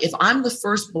feel like if I'm the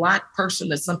first Black person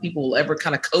that some people will ever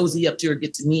kind of cozy up to or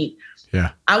get to meet,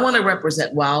 I want to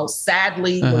represent well.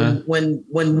 Sadly, when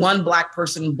one Black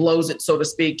person blows it, so to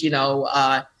speak,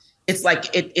 it's like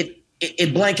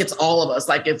it blankets all of us.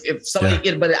 Like if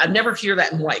somebody, but I never hear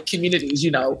that in white communities,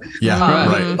 Right.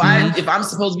 If I'm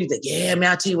supposed to be like, yeah,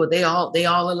 man, I tell you what, they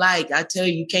all alike. I tell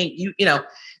you, you can't,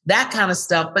 that kind of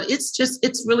stuff. But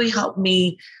it's really helped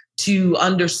me to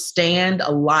understand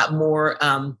a lot more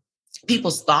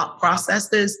people's thought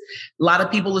processes. A lot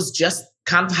of people is just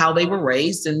kind of how they were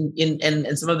raised, and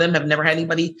some of them have never had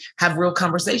anybody have real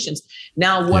conversations.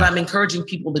 Now, what I'm encouraging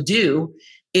people to do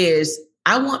is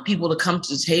I want people to come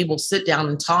to the table, sit down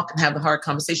and talk and have the hard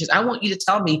conversations. I want you to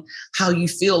tell me how you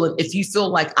feel. And if you feel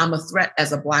like I'm a threat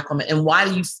as a Black woman, and why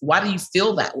do you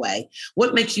feel that way?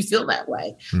 What makes you feel that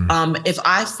way? If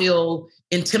I feel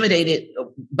intimidated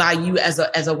by you as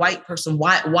a white person,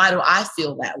 why do I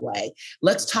feel that way?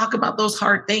 Let's talk about those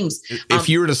hard things. If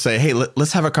you were to say, hey,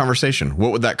 let's have a conversation,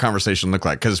 what would that conversation look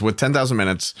like? Because with 10,000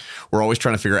 minutes, we're always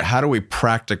trying to figure out how do we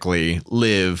practically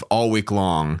live all week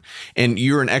long? And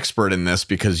you're an expert in this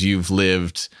because you've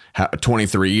lived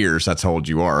 23 years. That's how old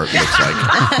you are, it looks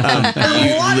like.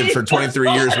 You lived for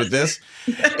 23 years with this.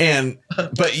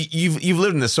 But you've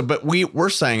lived in this. So, but we're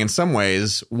saying in some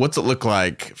ways, what's it look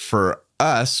like for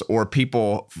us or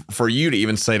people, for you to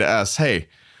even say to us, hey,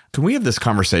 can we have this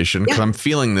conversation? Because I'm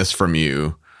feeling this from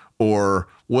you. Or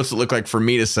what's it look like for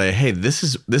me to say, hey, this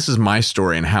is my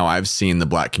story and how I've seen the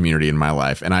Black community in my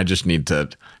life, and I just need to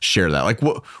share that. Like,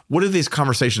 what do these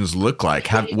conversations look like?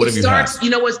 What have you had?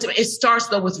 It starts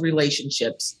though with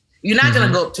relationships. You're not going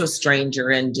to go up to a stranger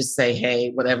and just say,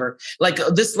 hey, whatever. Like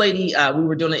this lady, we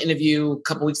were doing an interview a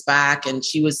couple weeks back, and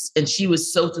she was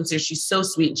so sincere. She's so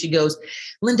sweet. And she goes,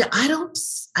 Linda, I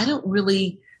don't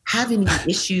really have any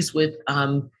issues with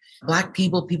Black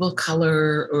people of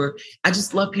color, or I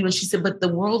just love people. And she said, but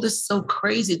the world is so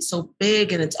crazy. It's so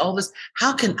big, and it's all this.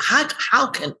 How can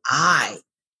I?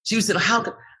 She said, let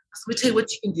me tell you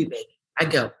what you can do, baby. I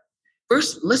go,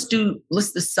 first, let's do the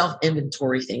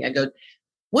self-inventory thing. I go,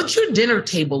 what's your dinner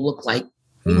table look like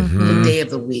the day of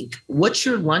the week? What's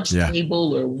your lunch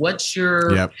table, or what's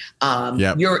your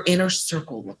inner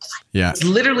circle look like? Yeah. It's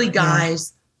literally,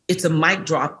 guys, it's a mic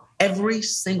drop every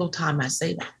single time I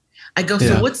say that. I go,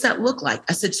 so what's that look like?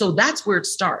 I said, so that's where it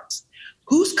starts.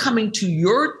 Who's coming to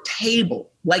your table?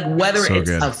 Like whether it's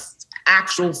an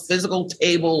actual physical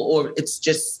table or it's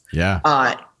just,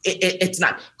 it's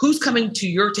not. Who's coming to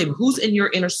your table? Who's in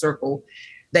your inner circle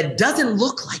that doesn't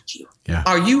look like you? Yeah.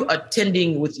 Are you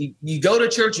attending with you? You go to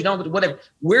church, you don't, whatever.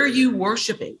 Where are you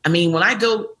worshiping? I mean, when I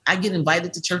go, I get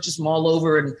invited to churches from all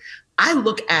over, and I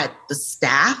look at the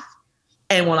staff.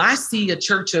 And when I see a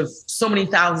church of so many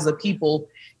thousands of people,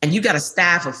 and you got a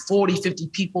staff of 40, 50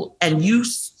 people, and you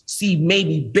see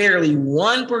maybe barely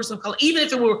one person of color, even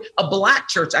if it were a Black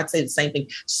church, I'd say the same thing.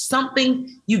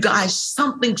 Something's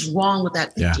wrong with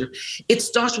that picture. Yeah. It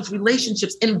starts with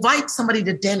relationships. Invite somebody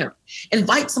to dinner.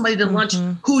 Invite somebody to lunch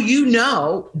who you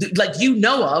know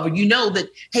of, or you know that,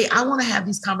 hey, I want to have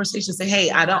these conversations. Say,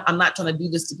 hey, I'm not trying to do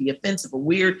this to be offensive or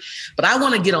weird, but I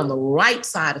want to get on the right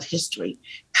side of history.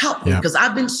 Help me, because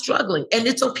I've been struggling, and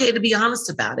it's okay to be honest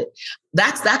about it.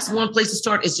 That's one place to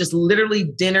start. It's just literally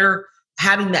dinner,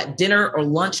 having that dinner or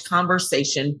lunch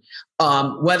conversation,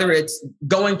 whether it's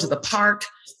going to the park,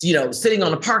 sitting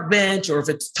on a park bench, or if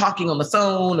it's talking on the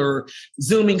phone or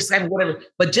Zooming, Skype, whatever,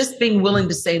 but just being willing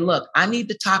to say, look, I need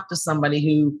to talk to somebody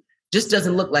who just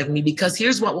doesn't look like me, because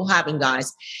here's what will happen,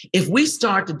 guys. If we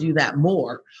start to do that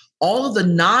more, all of the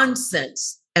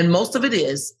nonsense, and most of it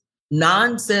is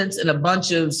nonsense and a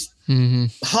bunch of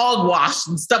hogwash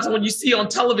and stuff when you see on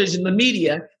television, the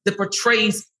media that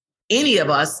portrays any of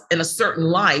us in a certain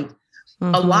light,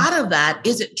 a lot of that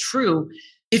isn't true.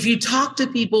 If you talk to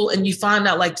people and you find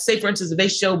out, like, say, for instance, if they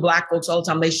show Black folks all the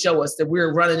time, they show us that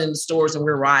we're running in the stores and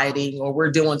we're rioting or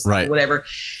we're doing something, whatever,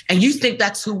 and you think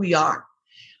that's who we are.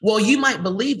 Well, you might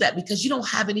believe that because you don't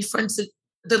have any friends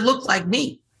that look like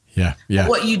me. Yeah. Yeah.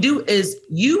 What you do is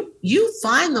you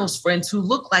find those friends who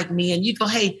look like me, and you go,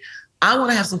 hey, I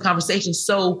want to have some conversations.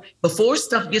 So before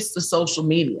stuff gets to social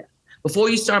media, before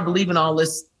you start believing all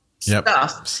this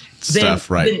stuff,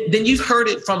 then you've heard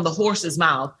it from the horse's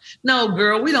mouth. No,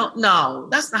 girl, we don't. No,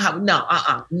 that's not how.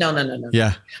 No.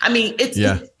 Yeah. I mean,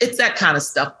 it's that kind of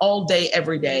stuff all day,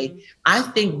 every day. I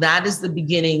think that is the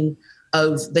beginning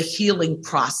of the healing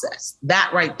process. That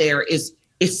right there is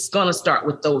it's going to start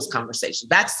with those conversations.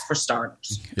 That's for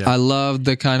starters. Yeah. I love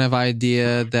the kind of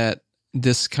idea that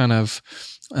this kind of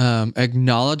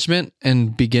acknowledgement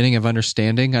and beginning of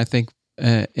understanding, I think,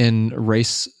 in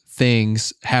race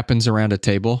things happens around a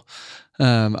table.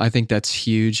 I think that's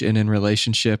huge. And in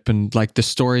relationship, and like the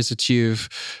stories that you've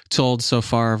told so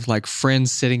far of like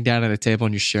friends sitting down at a table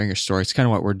and you're sharing your story. It's kind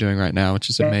of what we're doing right now,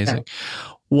 which is amazing.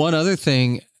 One other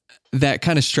thing that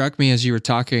kind of struck me as you were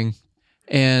talking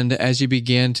and as you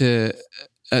began to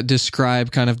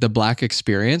describe kind of the Black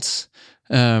experience,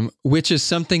 which is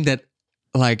something that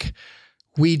like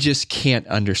we just can't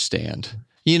understand.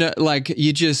 You know, like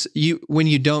when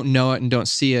you don't know it and don't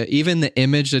see it, even the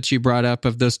image that you brought up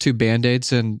of those two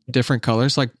Band-Aids in different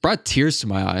colors, like brought tears to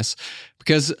my eyes,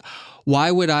 because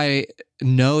why would I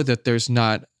know that there's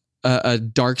not a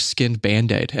dark-skinned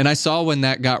Band-Aid? And I saw when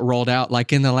that got rolled out,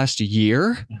 like in the last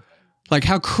year, like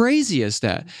how crazy is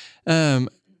that?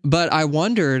 But I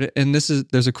wondered, and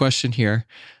there's a question here,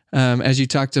 as you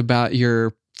talked about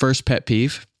your first pet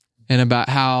peeve, and about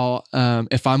how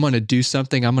if I'm going to do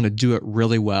something, I'm going to do it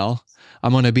really well.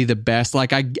 I'm going to be the best.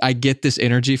 Like I get this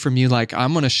energy from you. Like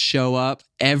I'm going to show up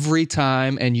every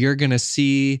time and you're going to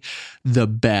see the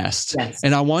best. Yes.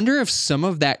 And I wonder if some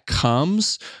of that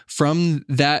comes from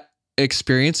that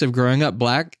experience of growing up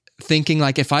Black, thinking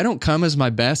like, if I don't come as my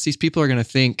best, these people are going to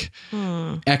think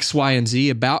X, Y, and Z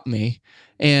about me.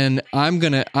 And I'm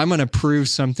gonna prove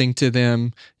something to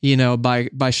them, you know,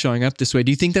 by showing up this way.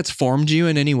 Do you think that's formed you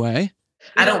in any way?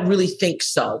 I don't really think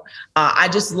so. I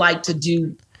just like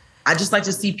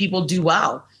to see people do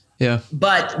well. Yeah.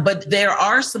 But there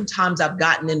are some times I've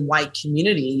gotten in white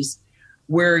communities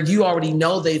where you already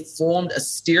know they've formed a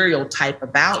stereotype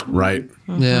about you. Right.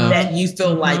 Yeah. That you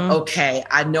feel like, okay,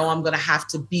 I know I'm gonna have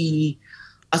to be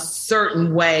a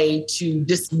certain way to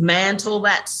dismantle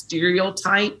that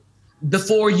stereotype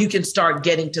before you can start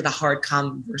getting to the hard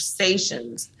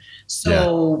conversations.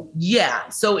 So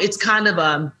so it's kind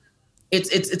of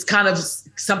it's kind of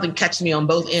something catching me on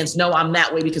both ends. No, I'm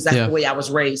that way because that's the way I was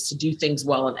raised, to do things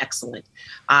well and excellent.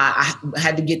 I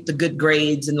had to get the good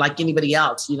grades, and like anybody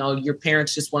else, you know, your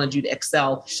parents just wanted you to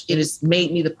excel. It has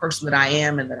made me the person that I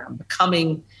am and that I'm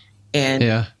becoming,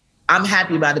 and I'm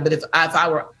happy about it. But if I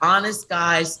were honest,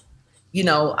 guys, you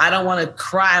know, I don't want to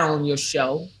cry on your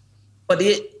show, but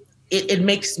it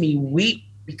makes me weep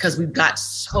because we've got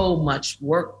so much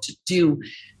work to do,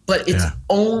 but it's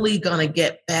only going to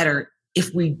get better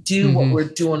if we do what we're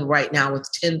doing right now with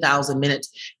 10,000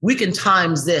 minutes. We can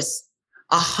times this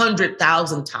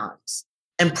 100,000 times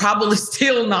and probably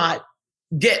still not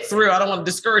get through. I don't want to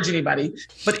discourage anybody,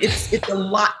 but it's a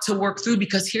lot to work through,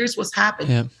 because here's what's happened.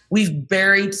 Yeah. We've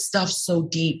buried stuff so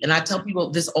deep. And I tell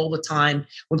people this all the time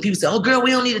when people say, oh girl,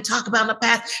 we don't need to talk about the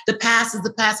past. The past is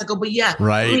the past. I go, but let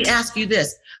me ask you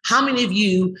this. How many of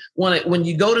you when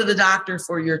you go to the doctor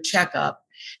for your checkup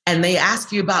and they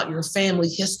ask you about your family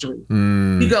history,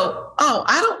 you go, oh,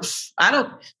 I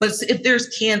don't, but if there's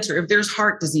cancer, if there's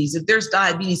heart disease, if there's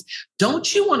diabetes,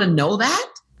 don't you want to know that?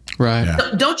 Right.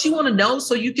 Yeah. Don't you want to know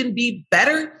so you can be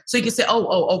better? So you can say,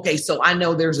 okay, so I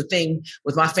know there's a thing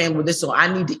with my family with this, so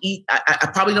I need to eat. I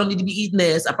probably don't need to be eating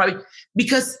this.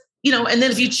 Because, you know, and then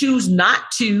if you choose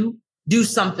not to do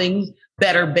something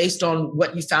better based on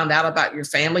what you found out about your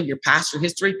family, your past, your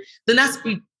history, then that's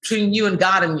between you and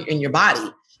God and your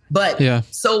body. But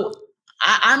so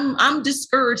I'm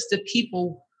discouraged that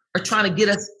people are trying to get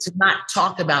us to not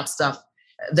talk about stuff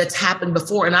that's happened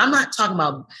before. And I'm not talking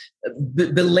about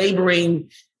belaboring,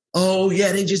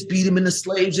 they just beat him in the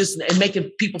slaves and making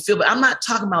people feel, but I'm not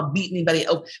talking about beating anybody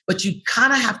else, but you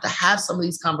kind of have to have some of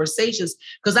these conversations,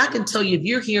 because I can tell you, if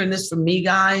you're hearing this from me,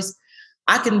 guys,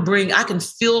 I can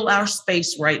fill our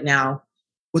space right now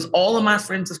with all of my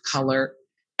friends of color,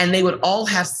 and they would all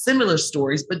have similar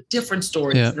stories, but different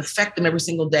stories that affect them every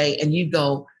single day. And you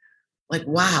go like,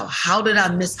 wow, how did I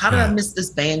miss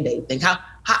this Band-Aid thing? How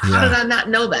did I not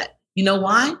know that? You know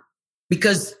why?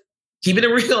 Because keeping it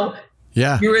real,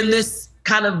 you're in this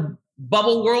kind of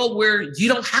bubble world where you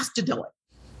don't have to do it.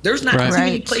 There's not too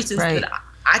many places that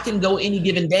I can go any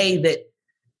given day that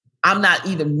I'm not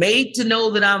even made to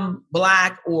know that I'm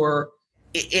Black or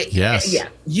but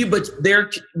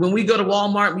when we go to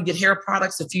Walmart, we get hair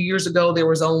products. A few years ago, there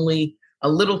was only a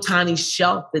little tiny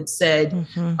shelf that said,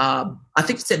 I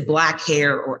think it said Black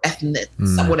hair or ethnic,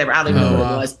 whatever. I don't even know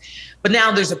what it was. But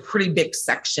now there's a pretty big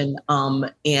section,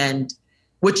 and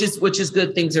which is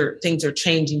good. Things are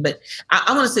changing. But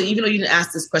I want to say, even though you didn't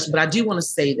ask this question, but I do want to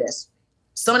say this.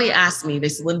 Somebody asked me, they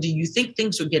said, Linda, do you think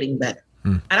things are getting better?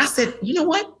 And I said, you know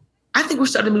what? I think we're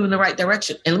starting to move in the right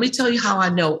direction. And let me tell you how I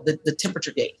know the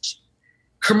temperature gauge.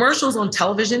 Commercials on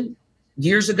television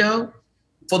years ago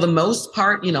for the most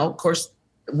part, of course,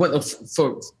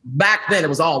 for back then it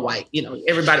was all white.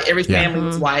 Every family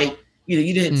was white.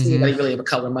 You didn't see anybody really of a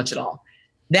color much at all.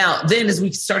 Now, then as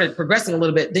we started progressing a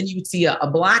little bit, then you would see a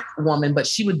Black woman, but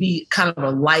she would be kind of a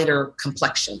lighter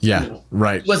complexion. Yeah,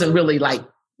 right. She wasn't really like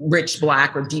rich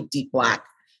Black or deep Black.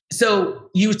 So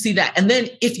you would see that. And then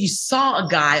if you saw a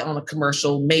guy on a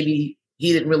commercial, maybe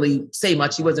he didn't really say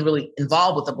much. He wasn't really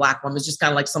involved with a Black woman. It's just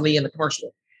kind of like somebody in the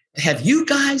commercial. Have you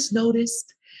guys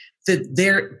noticed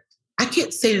that I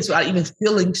can't say this without even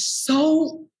feeling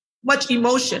so much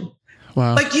emotion.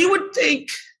 Wow. Like you would think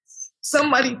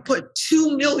somebody put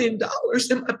 $2 million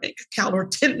in my bank account or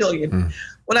 $10 million.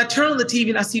 When I turn on the TV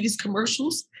and I see these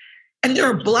commercials and there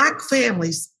are Black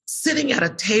families sitting at a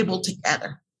table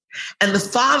together and the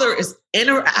father is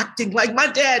interacting like my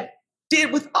dad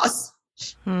did with us,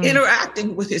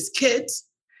 interacting with his kids.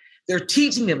 They're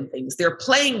teaching them things. They're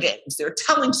playing games. They're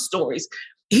telling stories.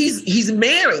 He's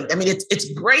married. I mean,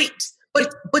 it's great,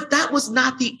 but that was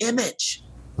not the image.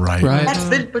 Right. That's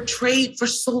been portrayed for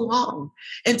so long.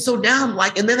 And so now I'm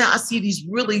like, and then I see these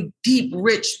really deep,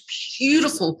 rich,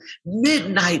 beautiful,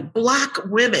 midnight Black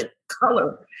women,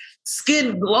 color,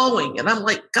 skin glowing. And I'm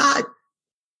like, God,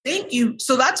 thank you.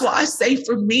 So that's why I say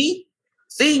for me,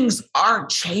 things are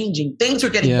changing. Things are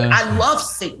getting better. I love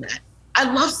seeing that.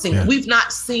 We've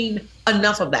not seen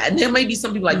enough of that. And there may be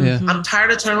some people like, I'm tired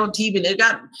of turning on TV and they've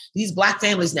got these Black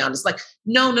families now. And it's like,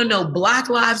 no. Black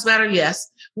lives matter.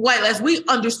 Yes. White lives. We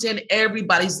understand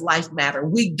everybody's life matter.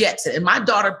 We get it. And my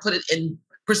daughter put it in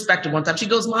perspective one time. She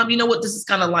goes, Mom, you know what? This is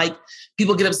kind of like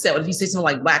people get upset if you say something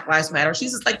like Black lives matter.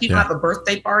 She's just like, you have a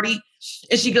birthday party.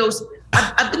 And she goes,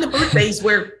 I've been to birthdays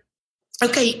where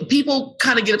okay, people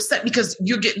kind of get upset because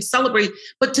you're getting celebrated,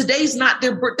 but today's not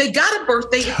their birthday. They got a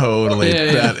birthday. Totally.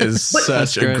 That is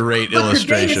such a great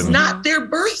illustration. Today is not their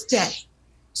birthday.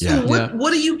 So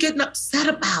what are you getting upset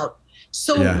about?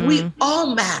 So we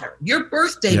all matter. Your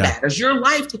birthday matters. Your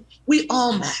life, we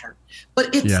all matter.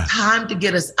 But it's time to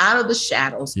get us out of the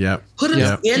shadows. Put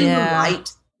us in the light,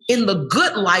 in the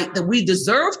good light that we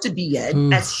deserve to be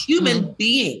in as human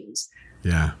beings.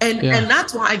 And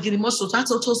that's why I get emotional. I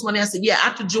told somebody, I said,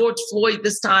 after George Floyd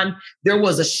this time, there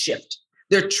was a shift.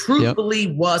 There truthfully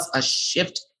was a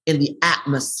shift in the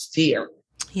atmosphere.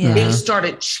 Things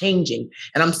started changing.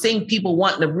 And I'm seeing people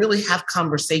wanting to really have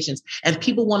conversations and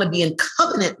people want to be in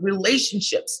covenant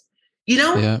relationships,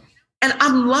 And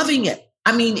I'm loving it.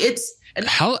 I mean,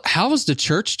 how is the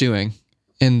church doing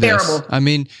in this? Terrible. I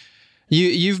mean,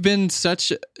 you've been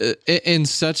in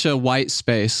such a white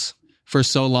space for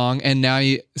so long. And now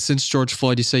since George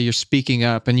Floyd, you say you're speaking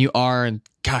up and you are, and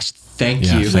gosh, thank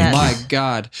you. Yes. My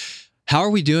God. How are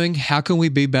we doing? How can we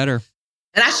be better?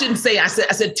 And I shouldn't say, I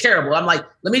said terrible. I'm like,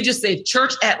 let me just say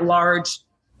church at large.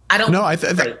 I don't know.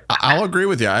 I'll agree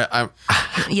with you.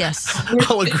 Yes.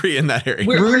 I'll agree in that area.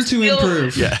 Room to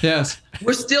improve. Yes.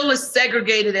 We're still as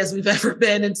segregated as we've ever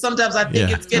been. And sometimes I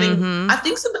think it's getting, I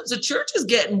think sometimes the church is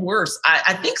getting worse.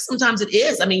 I think sometimes it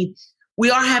is. I mean, we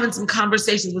are having some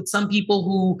conversations with some people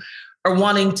who are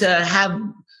wanting to have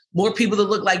more people that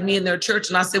look like me in their church.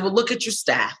 And I say, well, look at your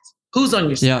staff. Who's on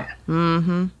your staff?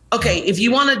 Okay, if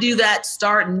you want to do that,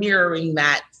 start mirroring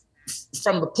that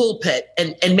from the pulpit,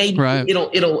 and maybe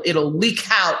it'll leak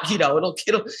out.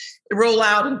 It'll roll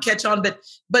out and catch on.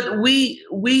 But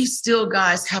we still,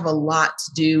 guys, have a lot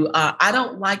to do. I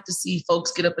don't like to see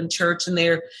folks get up in church and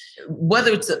they're,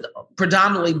 whether it's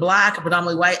predominantly Black or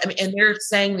predominantly white, and they're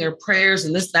saying their prayers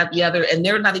and this, that, the other, and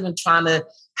they're not even trying to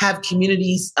have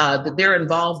communities that they're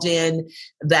involved in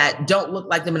that don't look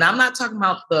like them. And I'm not talking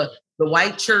about the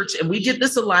white church, and we get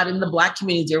this a lot in the Black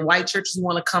community. There are white churches who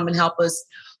want to come and help us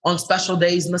on special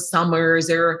days in the summer. Is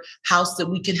there a house that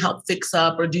we can help fix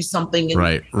up or do something? And,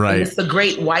 right. And it's the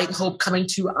great white hope coming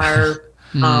to our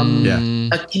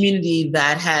a community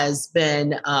that has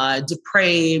been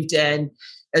depraved and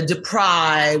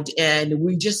deprived, and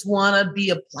we just want to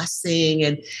be a blessing.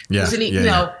 And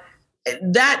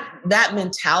that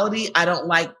mentality, I don't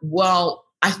like. Well,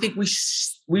 I think we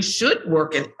should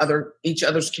work in each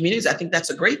other's communities. I think that's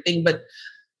a great thing. But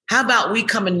how about we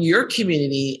come in your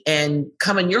community and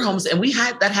come in your homes? And we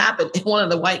had that happen in one of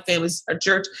the white families at our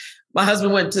church. My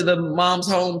husband went to the mom's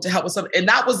home to help with something. And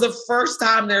that was the first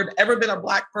time there had ever been a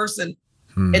Black person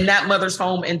in that mother's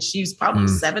home. And she's probably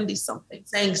 70 something,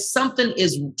 saying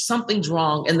something's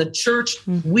wrong. And the church,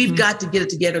 we've got to get it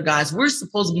together, guys. We're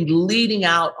supposed to be leading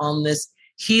out on this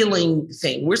healing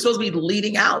thing. We're supposed to be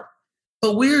leading out,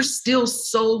 but we're still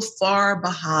so far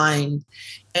behind.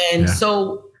 And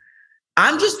so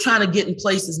I'm just trying to get in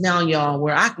places now, y'all,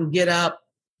 where I can get up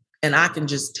and I can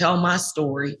just tell my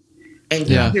story and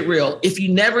keep it real. If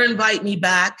you never invite me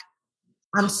back,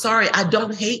 I'm sorry, I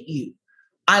don't hate you.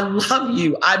 I love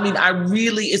you. I mean,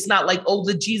 it's not like, oh,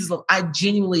 the Jesus love. I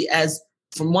genuinely, as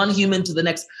from one human to the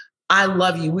next, I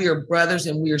love you. We are brothers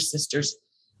and we are sisters.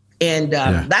 And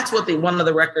that's what one of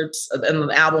the records and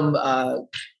the album,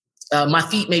 My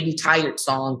Feet May Be Tired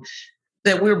song,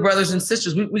 that we're brothers and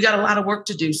sisters. We got a lot of work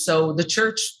to do. So the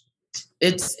church,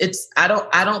 I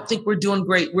don't think we're doing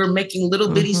great. We're making little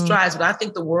bitty strides, but I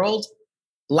think the world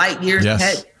light years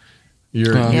ahead.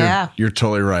 You're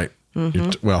totally right.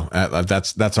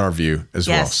 That's our view as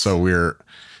well. So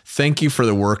thank you for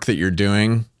the work that you're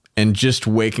doing and just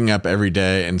waking up every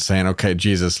day and saying, okay,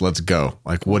 Jesus, let's go.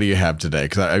 Like, what do you have today?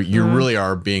 Because you really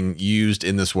are being used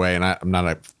in this way. And I'm not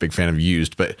a big fan of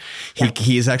used, but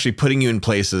he is actually putting you in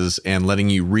places and letting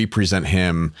you represent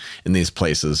him in these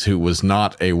places, who was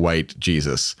not a white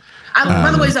Jesus.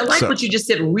 By the way, I like what you just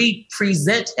said,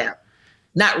 represent him.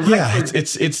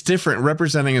 It's different.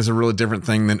 Representing is a really different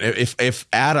thing than if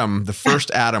Adam, the first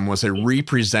Adam, was a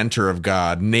representer of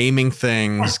God, naming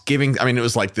things, giving. I mean, it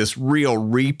was like this real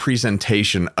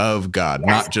representation of God,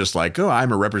 not just like, oh,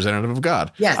 I'm a representative of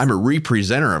God. Yes. I'm a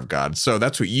representer of God. So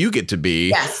that's what you get to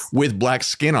be with black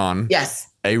skin on. Yes.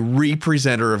 A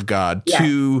representer of God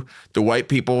to the white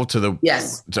people, to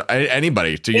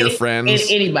anybody, to your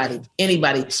friends,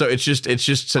 anybody. So it's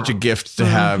just such a gift to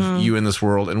have you in this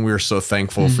world, and we're so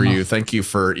thankful for you. Thank you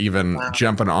for even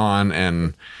jumping on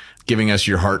and giving us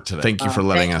your heart today. Thank you for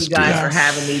letting us do that. Thank you guys for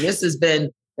having me. This has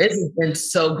been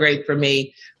so great for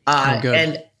me.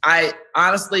 And I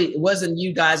honestly, it wasn't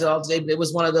you guys at all today, but it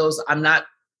was one of those. I'm not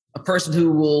a person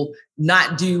who will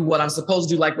not do what I'm supposed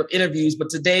to do, like with interviews. But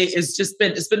today it's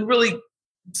been really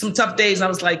some tough days. And I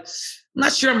was like, I'm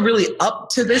not sure I'm really up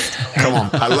to this. Come on.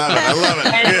 I love it.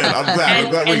 Good.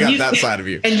 I'm glad we got that side of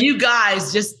you. And you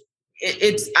guys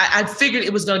I figured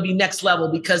it was going to be next level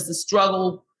because the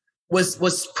struggle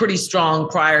was pretty strong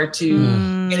prior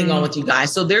to getting on with you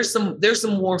guys. So there's some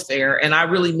warfare. And I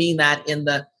really mean that in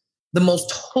the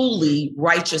most holy,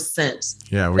 righteous sense.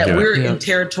 Yeah, we're in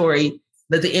territory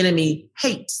that the enemy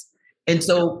hates. And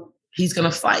so he's going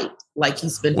to fight like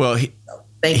he's been. Well,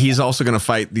 he's also going to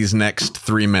fight these next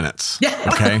 3 minutes.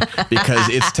 Okay. Because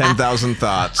it's 10,000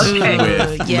 Thoughts with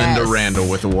Linda Randall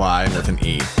with a Y and with an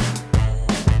E.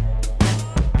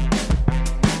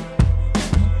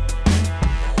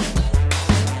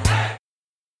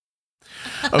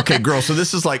 Okay, girl. So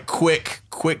this is like quick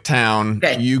town.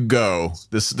 Okay. You go.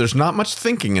 There's not much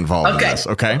thinking involved in this.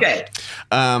 Okay.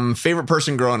 Favorite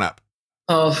person growing up?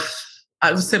 Oh,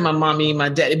 I would say my mommy and my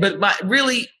daddy, but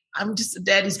I'm just a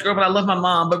daddy's girl, but I love my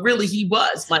mom. But really, he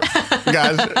was my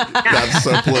guys. That's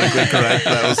so politically correct.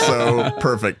 That was so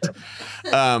perfect.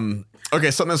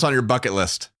 Okay, something that's on your bucket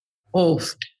list. Oh,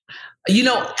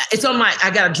 it's on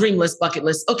I got a dream list, bucket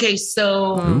list. Okay,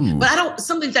 so, but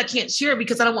some things I can't share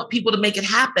because I don't want people to make it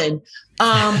happen.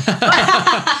 But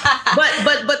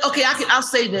okay, I'll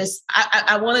say this.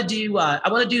 I want to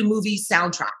do movie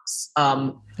soundtracks.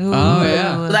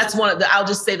 So that's I'll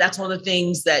just say that's one of the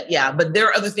things that, but there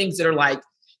are other things that are like,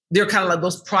 they're kind of like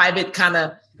those private kind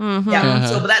of,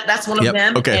 So, but that's one of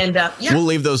them. Okay. And we'll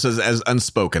leave those as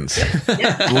unspokens.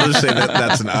 We'll just say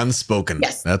that's an unspoken.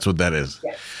 Yes. That's what that is.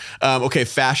 Yes. Okay.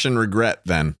 Fashion regret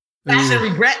then. Fashion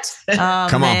regret.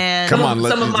 Come on.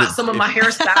 Some of my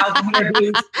hairstyles and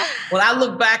hairdos. When I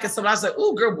look back at some, I was like,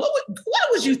 "Oh, girl, what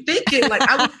was you thinking?" Like,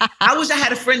 I wish I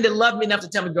had a friend that loved me enough to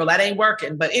tell me, "Girl, that ain't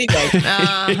working." But anyway,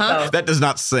 that does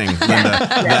not sing. Linda.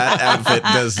 That outfit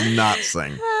does not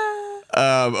sing.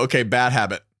 Okay, bad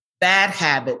habit. Bad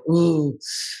habit. Ooh.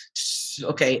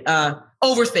 Okay.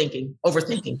 Overthinking.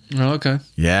 Oh, okay.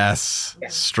 Yes.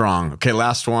 Strong. Okay.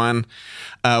 Last one.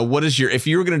 What is if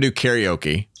you were going to do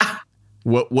karaoke,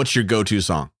 what's your go-to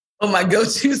song? Oh, my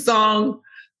go-to song.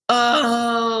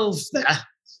 Oh,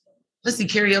 let's see.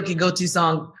 Karaoke go-to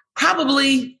song.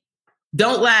 Probably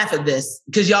Don't Laugh at This.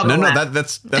 Because y'all No,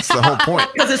 that's the whole point.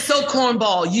 Because it's so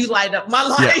cornball. You light up my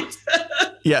life.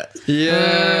 Yeah.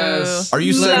 Yes. Are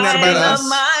you saying that about us?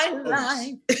 My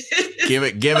life. Give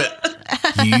it.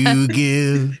 You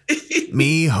give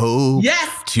me hope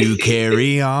to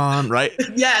carry on, right?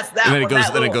 Yes, that and then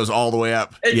it goes all the way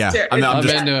up. I'm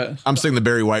into it. I'm singing the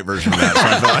Barry White version of that. So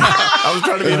I felt like I was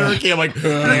trying to be Turkey. I'm like,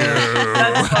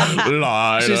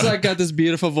 she's like got this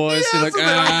beautiful voice. Yes, She's like,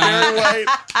 Barry White.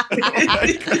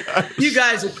 You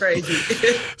guys are crazy.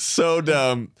 So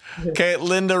dumb. Okay,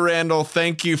 Linda Randall,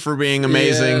 thank you for being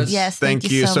amazing. Yes, thank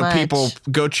you. so much. People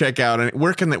go check out, and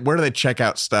where do they check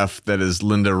out stuff that is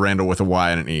Linda Randall with a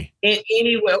Y and an E?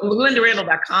 Anywhere,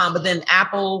 LindaRandall.com, but then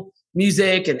Apple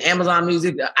Music and Amazon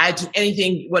Music, iTunes,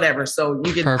 anything, whatever. So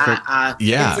you can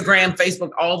Instagram,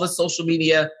 Facebook, all the social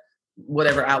media.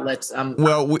 whatever outlets.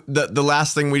 Well, the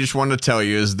last thing we just wanted to tell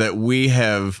you is that we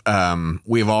have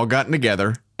all gotten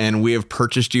together and we have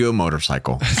purchased you a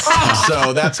motorcycle.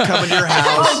 So that's coming to your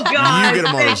house. Oh, God, you get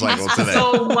a motorcycle today.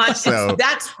 So much. So-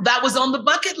 That was on the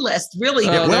bucket list. Really,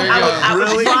 Oh, there you I would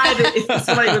Really? ride it if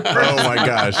somebody would purchase. Oh my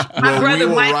gosh. My Well, we brother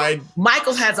will Michael, ride.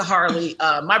 Michael has a Harley.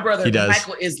 My brother He does.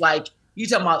 Michael is like, you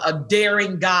talking about a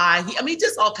daring guy.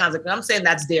 Just all kinds of, I'm saying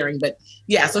that's daring, but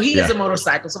yeah, so he has Yeah. a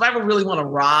motorcycle. So if I ever really want to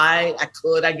ride, I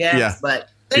could, I guess. Yeah. But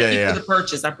thank you Yeah. for the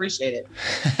purchase. I appreciate it.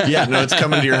 Yeah, no, it's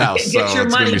coming to your house. Get So your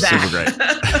it's going to money be back. super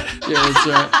great. Yeah, that's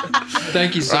right.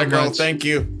 Thank you so All right, girl. much. Thank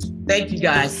you. Thank you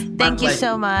guys. My Thank you pleasure.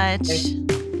 so much. Thank you.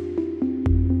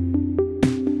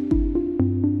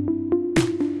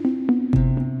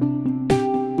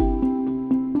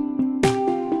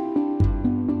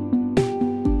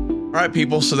 All right,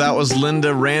 people. So that was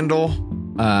Linda Randall.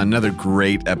 Another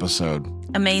great episode.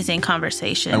 Amazing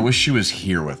conversation. I wish she was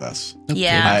here with us.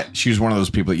 Yeah. She was one of those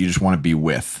people that you just want to be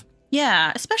with.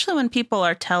 Yeah. Especially when people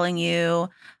are telling you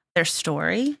their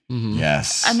story. Mhm.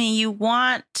 Yes. I mean, you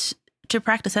want to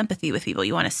practice empathy with people.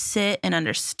 You want to sit and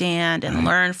understand and Right.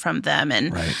 learn from them.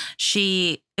 And right.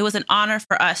 it was an honor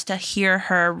for us to hear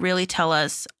her really tell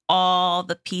us all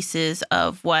the pieces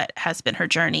of what has been her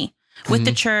journey with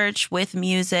the church, with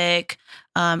music,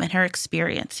 and her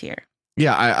experience here.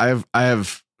 Yeah, I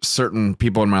have certain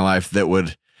people in my life that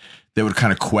would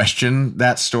kind of question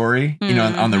that story, you know,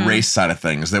 on the Mhm. race side of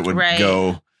things, that would Right.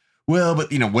 go, well,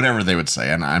 but you know, whatever they would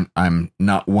say, and I'm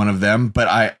not one of them, but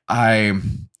I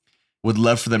would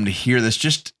love for them to hear this.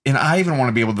 And I even want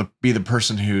to be able to be the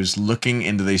person who's looking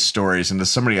into these stories into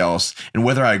somebody else, and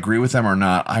whether I agree with them or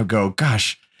not, I go,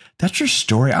 gosh, that's your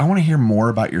story. I want to hear more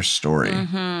about your story.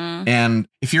 Mm-hmm. And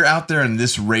if you're out there and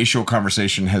this racial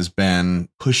conversation has been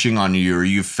pushing on you, or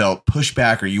you felt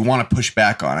pushback, or you want to push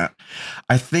back on it,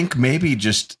 I think maybe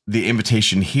just the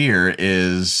invitation here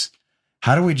is,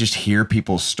 how do we just hear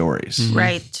people's stories Mhm.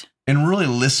 Right. and really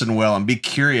listen well and be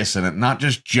curious in it, not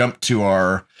just jump to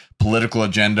our political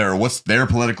agenda or what's their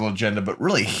political agenda, but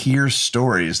really hear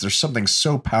stories. There's something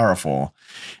so powerful.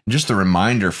 And just a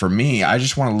reminder for me, I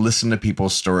just want to listen to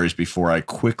people's stories before I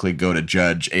quickly go to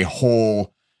judge a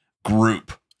whole group.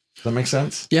 Does that make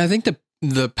sense? Yeah, I think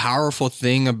the powerful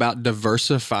thing about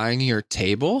diversifying your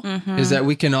table Mhm. is that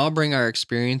we can all bring our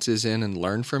experiences in and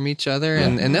learn from each other.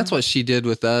 And that's what she did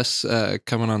with us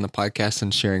coming on the podcast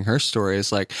and sharing her story.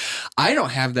 Is like, I don't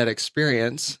have that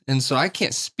experience, and so I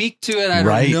can't speak to it. I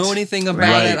Right. don't know anything about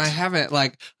Right. it. I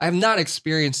have not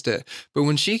experienced it. But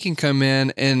when she can come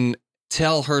in and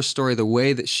tell her story the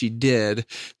way that she did,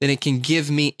 then it can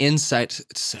give me insight to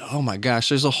say, oh my gosh,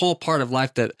 there's a whole part of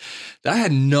life that I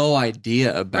had no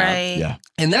idea about. Right. Yeah.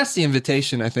 And that's the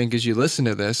invitation, I think, as you listen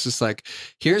to this. It's like,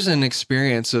 here's an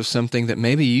experience of something that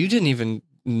maybe you didn't even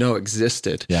know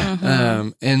existed. Yeah.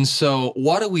 Mhm. And so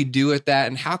what do we do with that?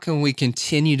 And how can we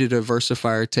continue to diversify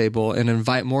our table and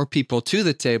invite more people to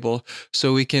the table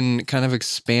so we can kind of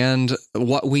expand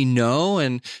what we know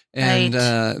and Right.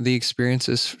 the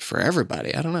experiences for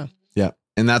everybody? I don't know. Yeah.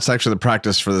 And that's actually the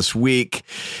practice for this week,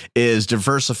 is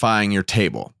diversifying your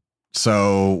table.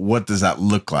 So what does that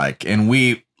look like? And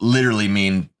we literally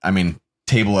mean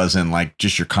table as in like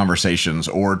just your conversations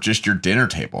or just your dinner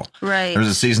table. Right. There was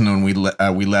a season when we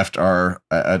left our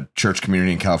church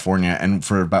community in California, and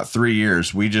for about 3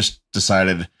 years, we just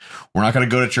decided we're not going to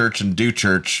go to church and do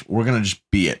church. We're going to just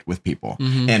be it with people.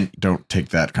 Mhm. And don't take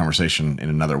that conversation in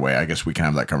another way. I guess we can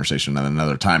have that conversation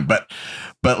another time. But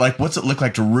like, what's it look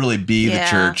like to really be the Yeah.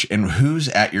 church, and who's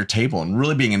at your table, and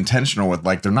really being intentional with,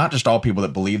 like, they're not just all people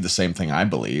that believe the same thing I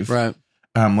believe. Right.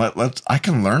 I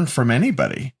can learn from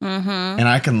anybody. Mm-hmm. And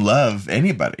I can love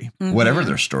anybody, Mhm. whatever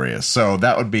their story is. So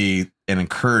that would be an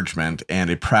encouragement and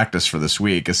a practice for this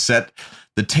week, is set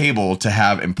the table to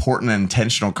have important and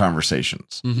intentional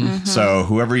conversations. Mhm. Mhm. So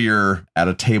whoever you're at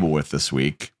a table with this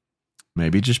week,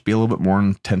 maybe just be a little bit more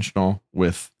intentional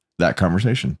with that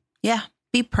conversation. Yeah.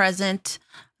 Be present,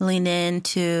 lean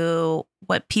into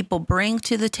what people bring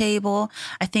to the table.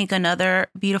 I think another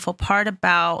beautiful part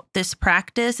about this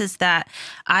practice is that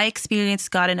I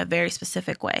experienced God in a very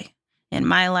specific way in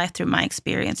my life through my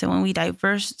experience. And when we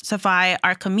diversify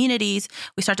our communities,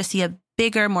 we start to see a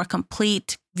bigger, more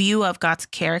complete view of God's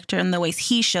character and the ways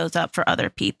he shows up for other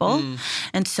people. Mm.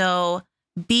 And so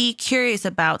be curious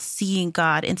about seeing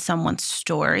God in someone's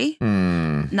story.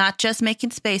 Not just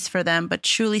making space for them, but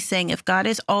truly saying, if God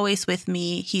is always with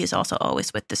me, he is also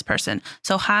always with this person.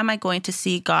 So how am I going to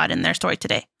see God in their story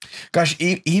today? Gosh,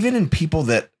 even in people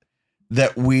that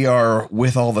we are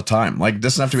with all the time, like, it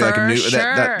doesn't have to be like a For new,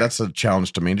 sure. that's a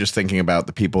challenge to me. Just thinking about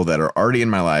the people that are already in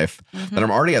my life, that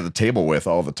I'm already at the table with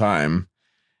all the time.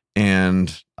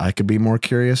 and I could be more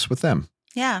curious with them.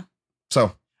 Yeah.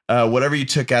 So whatever you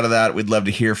took out of that, we'd love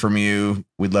to hear from you.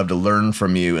 We'd love to learn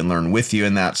from you and learn with you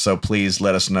in that. So please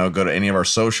let us know. Go to any of our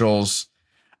socials.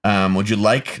 Would you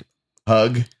like,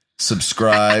 hug,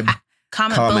 subscribe,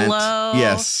 comment below?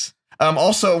 Yes.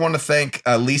 Also, I want to thank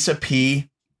Lisa P.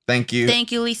 Thank you.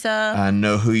 Thank you, Lisa. I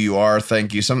know who you are.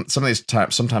 Thank you. Some of these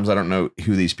times, sometimes I don't know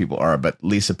who these people are, but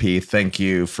Lisa P., thank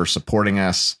you for supporting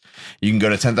us. You can go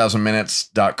to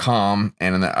 10,000minutes.com,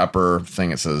 and in the upper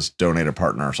thing, it says donate a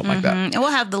partner or something like that. And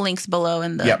we'll have the links below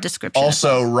in the description.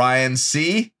 Also, Ryan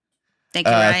C. Thank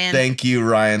you, Ryan. Thank you,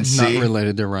 Ryan C. Not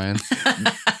related to Ryan.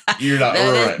 You're not.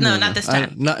 Right. No, not this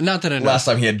time. Not that I know. Last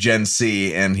time he had Jen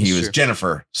C. and he was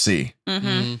Jennifer C.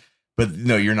 Mm-hmm. But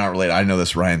no, you're not related. I know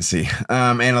this Ryan C.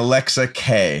 And Alexa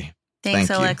K. Thanks,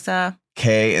 Thank Alexa. You.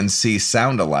 K and C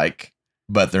sound alike,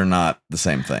 but they're not the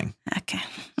same thing. Okay.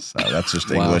 So that's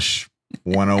just English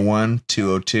 101,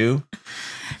 202,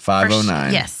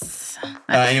 509. Yes.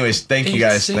 Anyways, thank you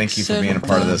guys. Thank you for being a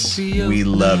part of this. We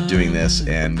love doing this,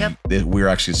 and we're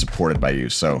actually supported by you.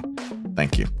 So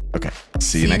thank you. Okay.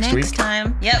 See you next week.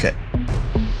 Time. Yep. Okay.